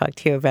thing I want to talk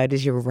to you about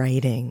is your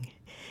writing.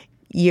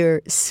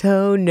 You're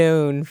so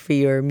known for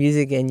your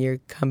music and your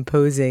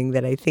composing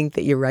that I think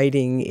that your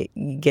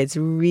writing gets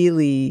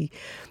really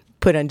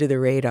put under the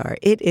radar.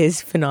 It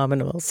is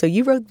phenomenal. So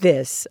you wrote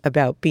this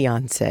about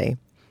Beyonce.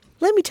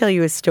 Let me tell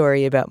you a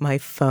story about my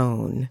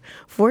phone.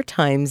 4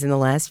 times in the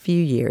last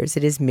few years,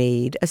 it has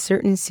made a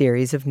certain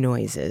series of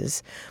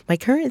noises. My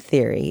current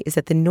theory is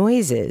that the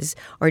noises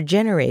are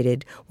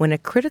generated when a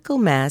critical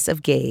mass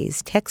of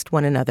gays text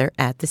one another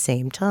at the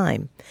same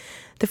time.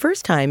 The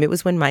first time, it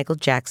was when Michael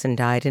Jackson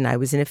died and I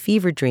was in a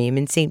fever dream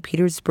in St.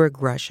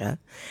 Petersburg, Russia,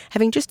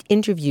 having just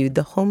interviewed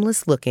the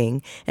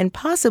homeless-looking and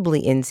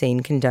possibly insane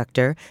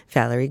conductor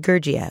Valery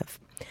Gergiev.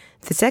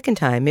 The second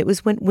time, it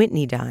was when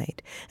Whitney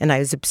died, and I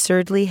was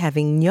absurdly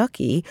having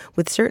gnocchi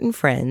with certain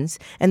friends,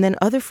 and then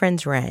other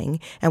friends rang,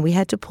 and we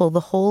had to pull the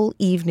whole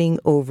evening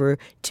over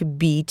to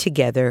be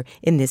together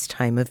in this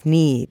time of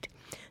need.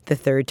 The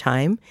third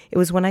time, it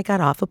was when I got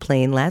off a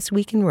plane last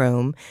week in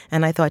Rome,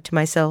 and I thought to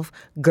myself,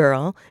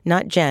 girl,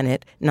 not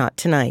Janet, not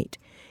tonight.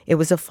 It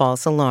was a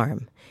false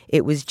alarm.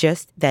 It was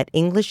just that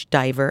English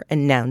diver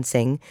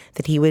announcing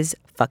that he was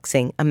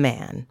fucksing a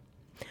man.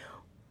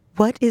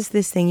 What is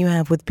this thing you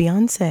have with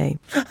Beyonce?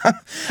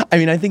 I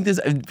mean, I think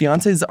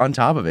Beyonce's on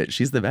top of it.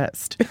 She's the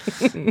best.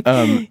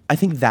 I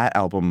think that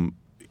album,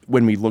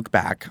 when we look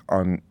back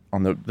on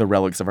the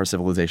relics of our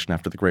civilization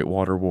after the Great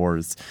Water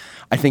Wars,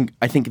 I think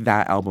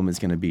that album is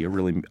going to be a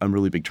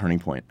really big turning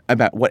point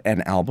about what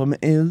an album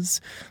is.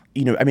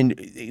 I mean,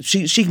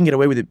 she can get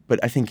away with it, but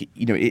I think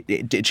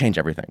it changed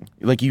everything.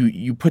 Like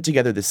you put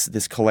together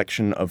this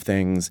collection of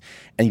things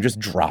and you just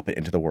drop it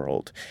into the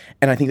world.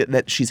 And I think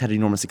that she's had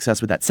enormous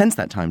success with that since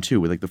that time too,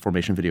 with like the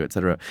Formation video, et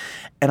cetera.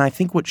 And I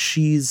think what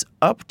she's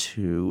up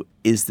to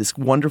is this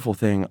wonderful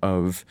thing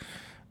of,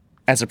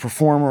 as a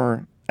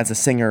performer, as a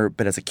singer,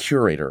 but as a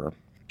curator.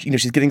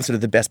 She's getting sort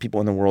of the best people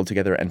in the world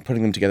together and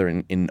putting them together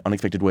in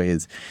unexpected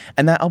ways.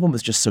 And that album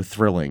was just so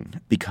thrilling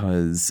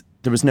because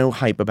there was no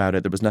hype about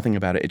it. There was nothing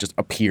about it. It just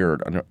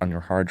appeared on your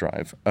hard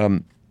drive.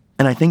 And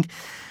I think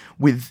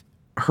with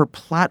her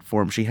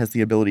platform, she has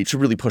the ability to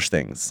really push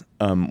things,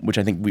 which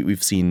I think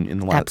we've seen in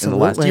the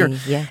last year.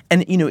 Yeah.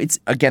 And, it's,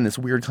 again, this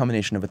weird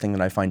combination of a thing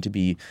that I find to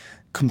be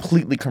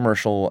completely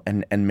commercial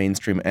and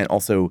mainstream and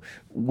also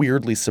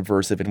weirdly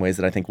subversive in ways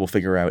that I think we'll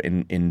figure out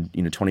in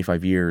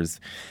 25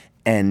 years.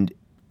 And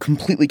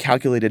completely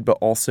calculated, but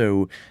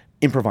also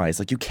improvised.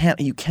 Like you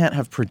can't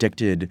have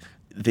predicted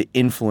the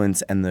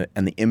influence and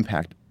the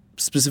impact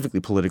specifically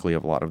politically,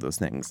 of a lot of those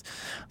things.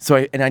 So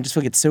I just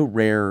feel like it's so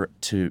rare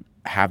to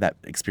have that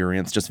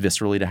experience, just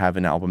viscerally, to have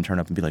an album turn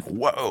up and be like,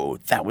 whoa,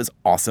 that was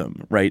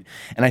awesome, right?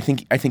 And I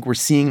think we're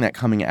seeing that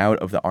coming out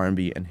of the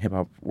R&B and hip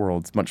hop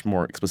worlds much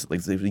more explicitly.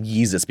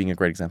 Yeezus being a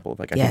great example of,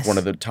 like, I think one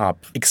of the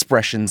top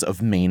expressions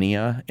of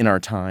mania in our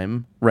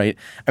time, right?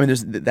 I mean,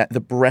 there's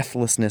the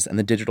breathlessness and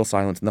the digital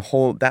silence and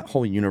that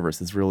whole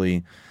universe is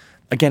really.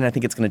 Again, I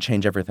think it's going to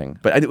change everything.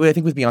 But I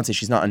think with Beyonce,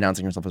 she's not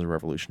announcing herself as a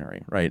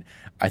revolutionary, right?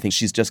 I think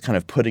she's just kind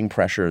of putting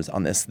pressures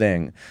on this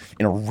thing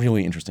in a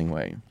really interesting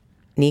way.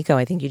 Nico,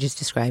 I think you just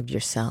described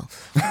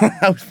yourself.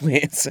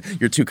 Please,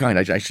 you're too kind.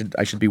 I should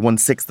be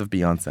 1/6 of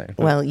Beyonce.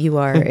 Well, you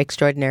are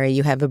extraordinary.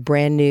 You have a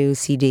brand new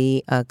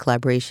CD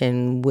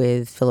collaboration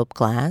with Philip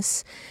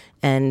Glass,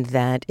 and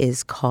that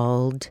is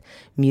called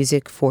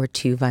Music for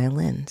Two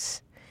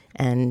Violins.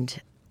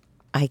 And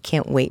I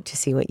can't wait to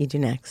see what you do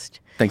next.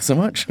 Thanks so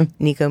much.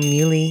 Nico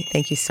Muhly,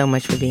 thank you so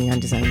much for being on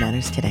Design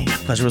Matters today.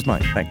 Pleasure was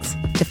mine. Thanks.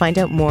 To find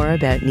out more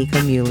about Nico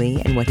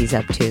Muhly and what he's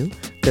up to,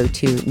 go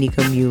to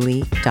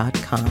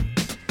nicomuhly.com.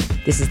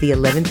 This is the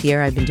 11th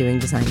year I've been doing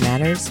Design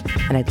Matters,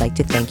 and I'd like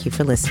to thank you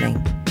for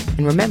listening.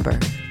 And remember,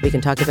 we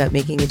can talk about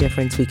making a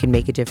difference, we can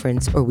make a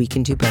difference, or we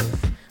can do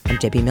both. I'm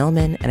Debbie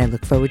Millman, and I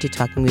look forward to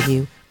talking with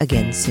you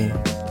again soon.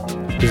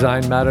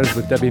 Design Matters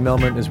with Debbie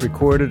Millman is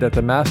recorded at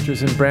the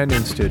Masters in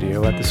Branding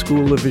Studio at the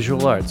School of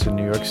Visual Arts in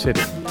New York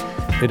City.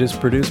 It is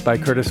produced by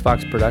Curtis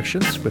Fox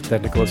Productions with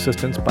technical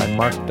assistance by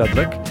Mark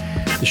Dudlick.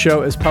 The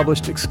show is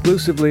published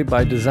exclusively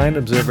by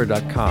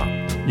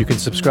DesignObserver.com. You can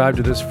subscribe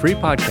to this free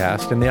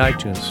podcast in the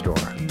iTunes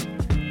Store.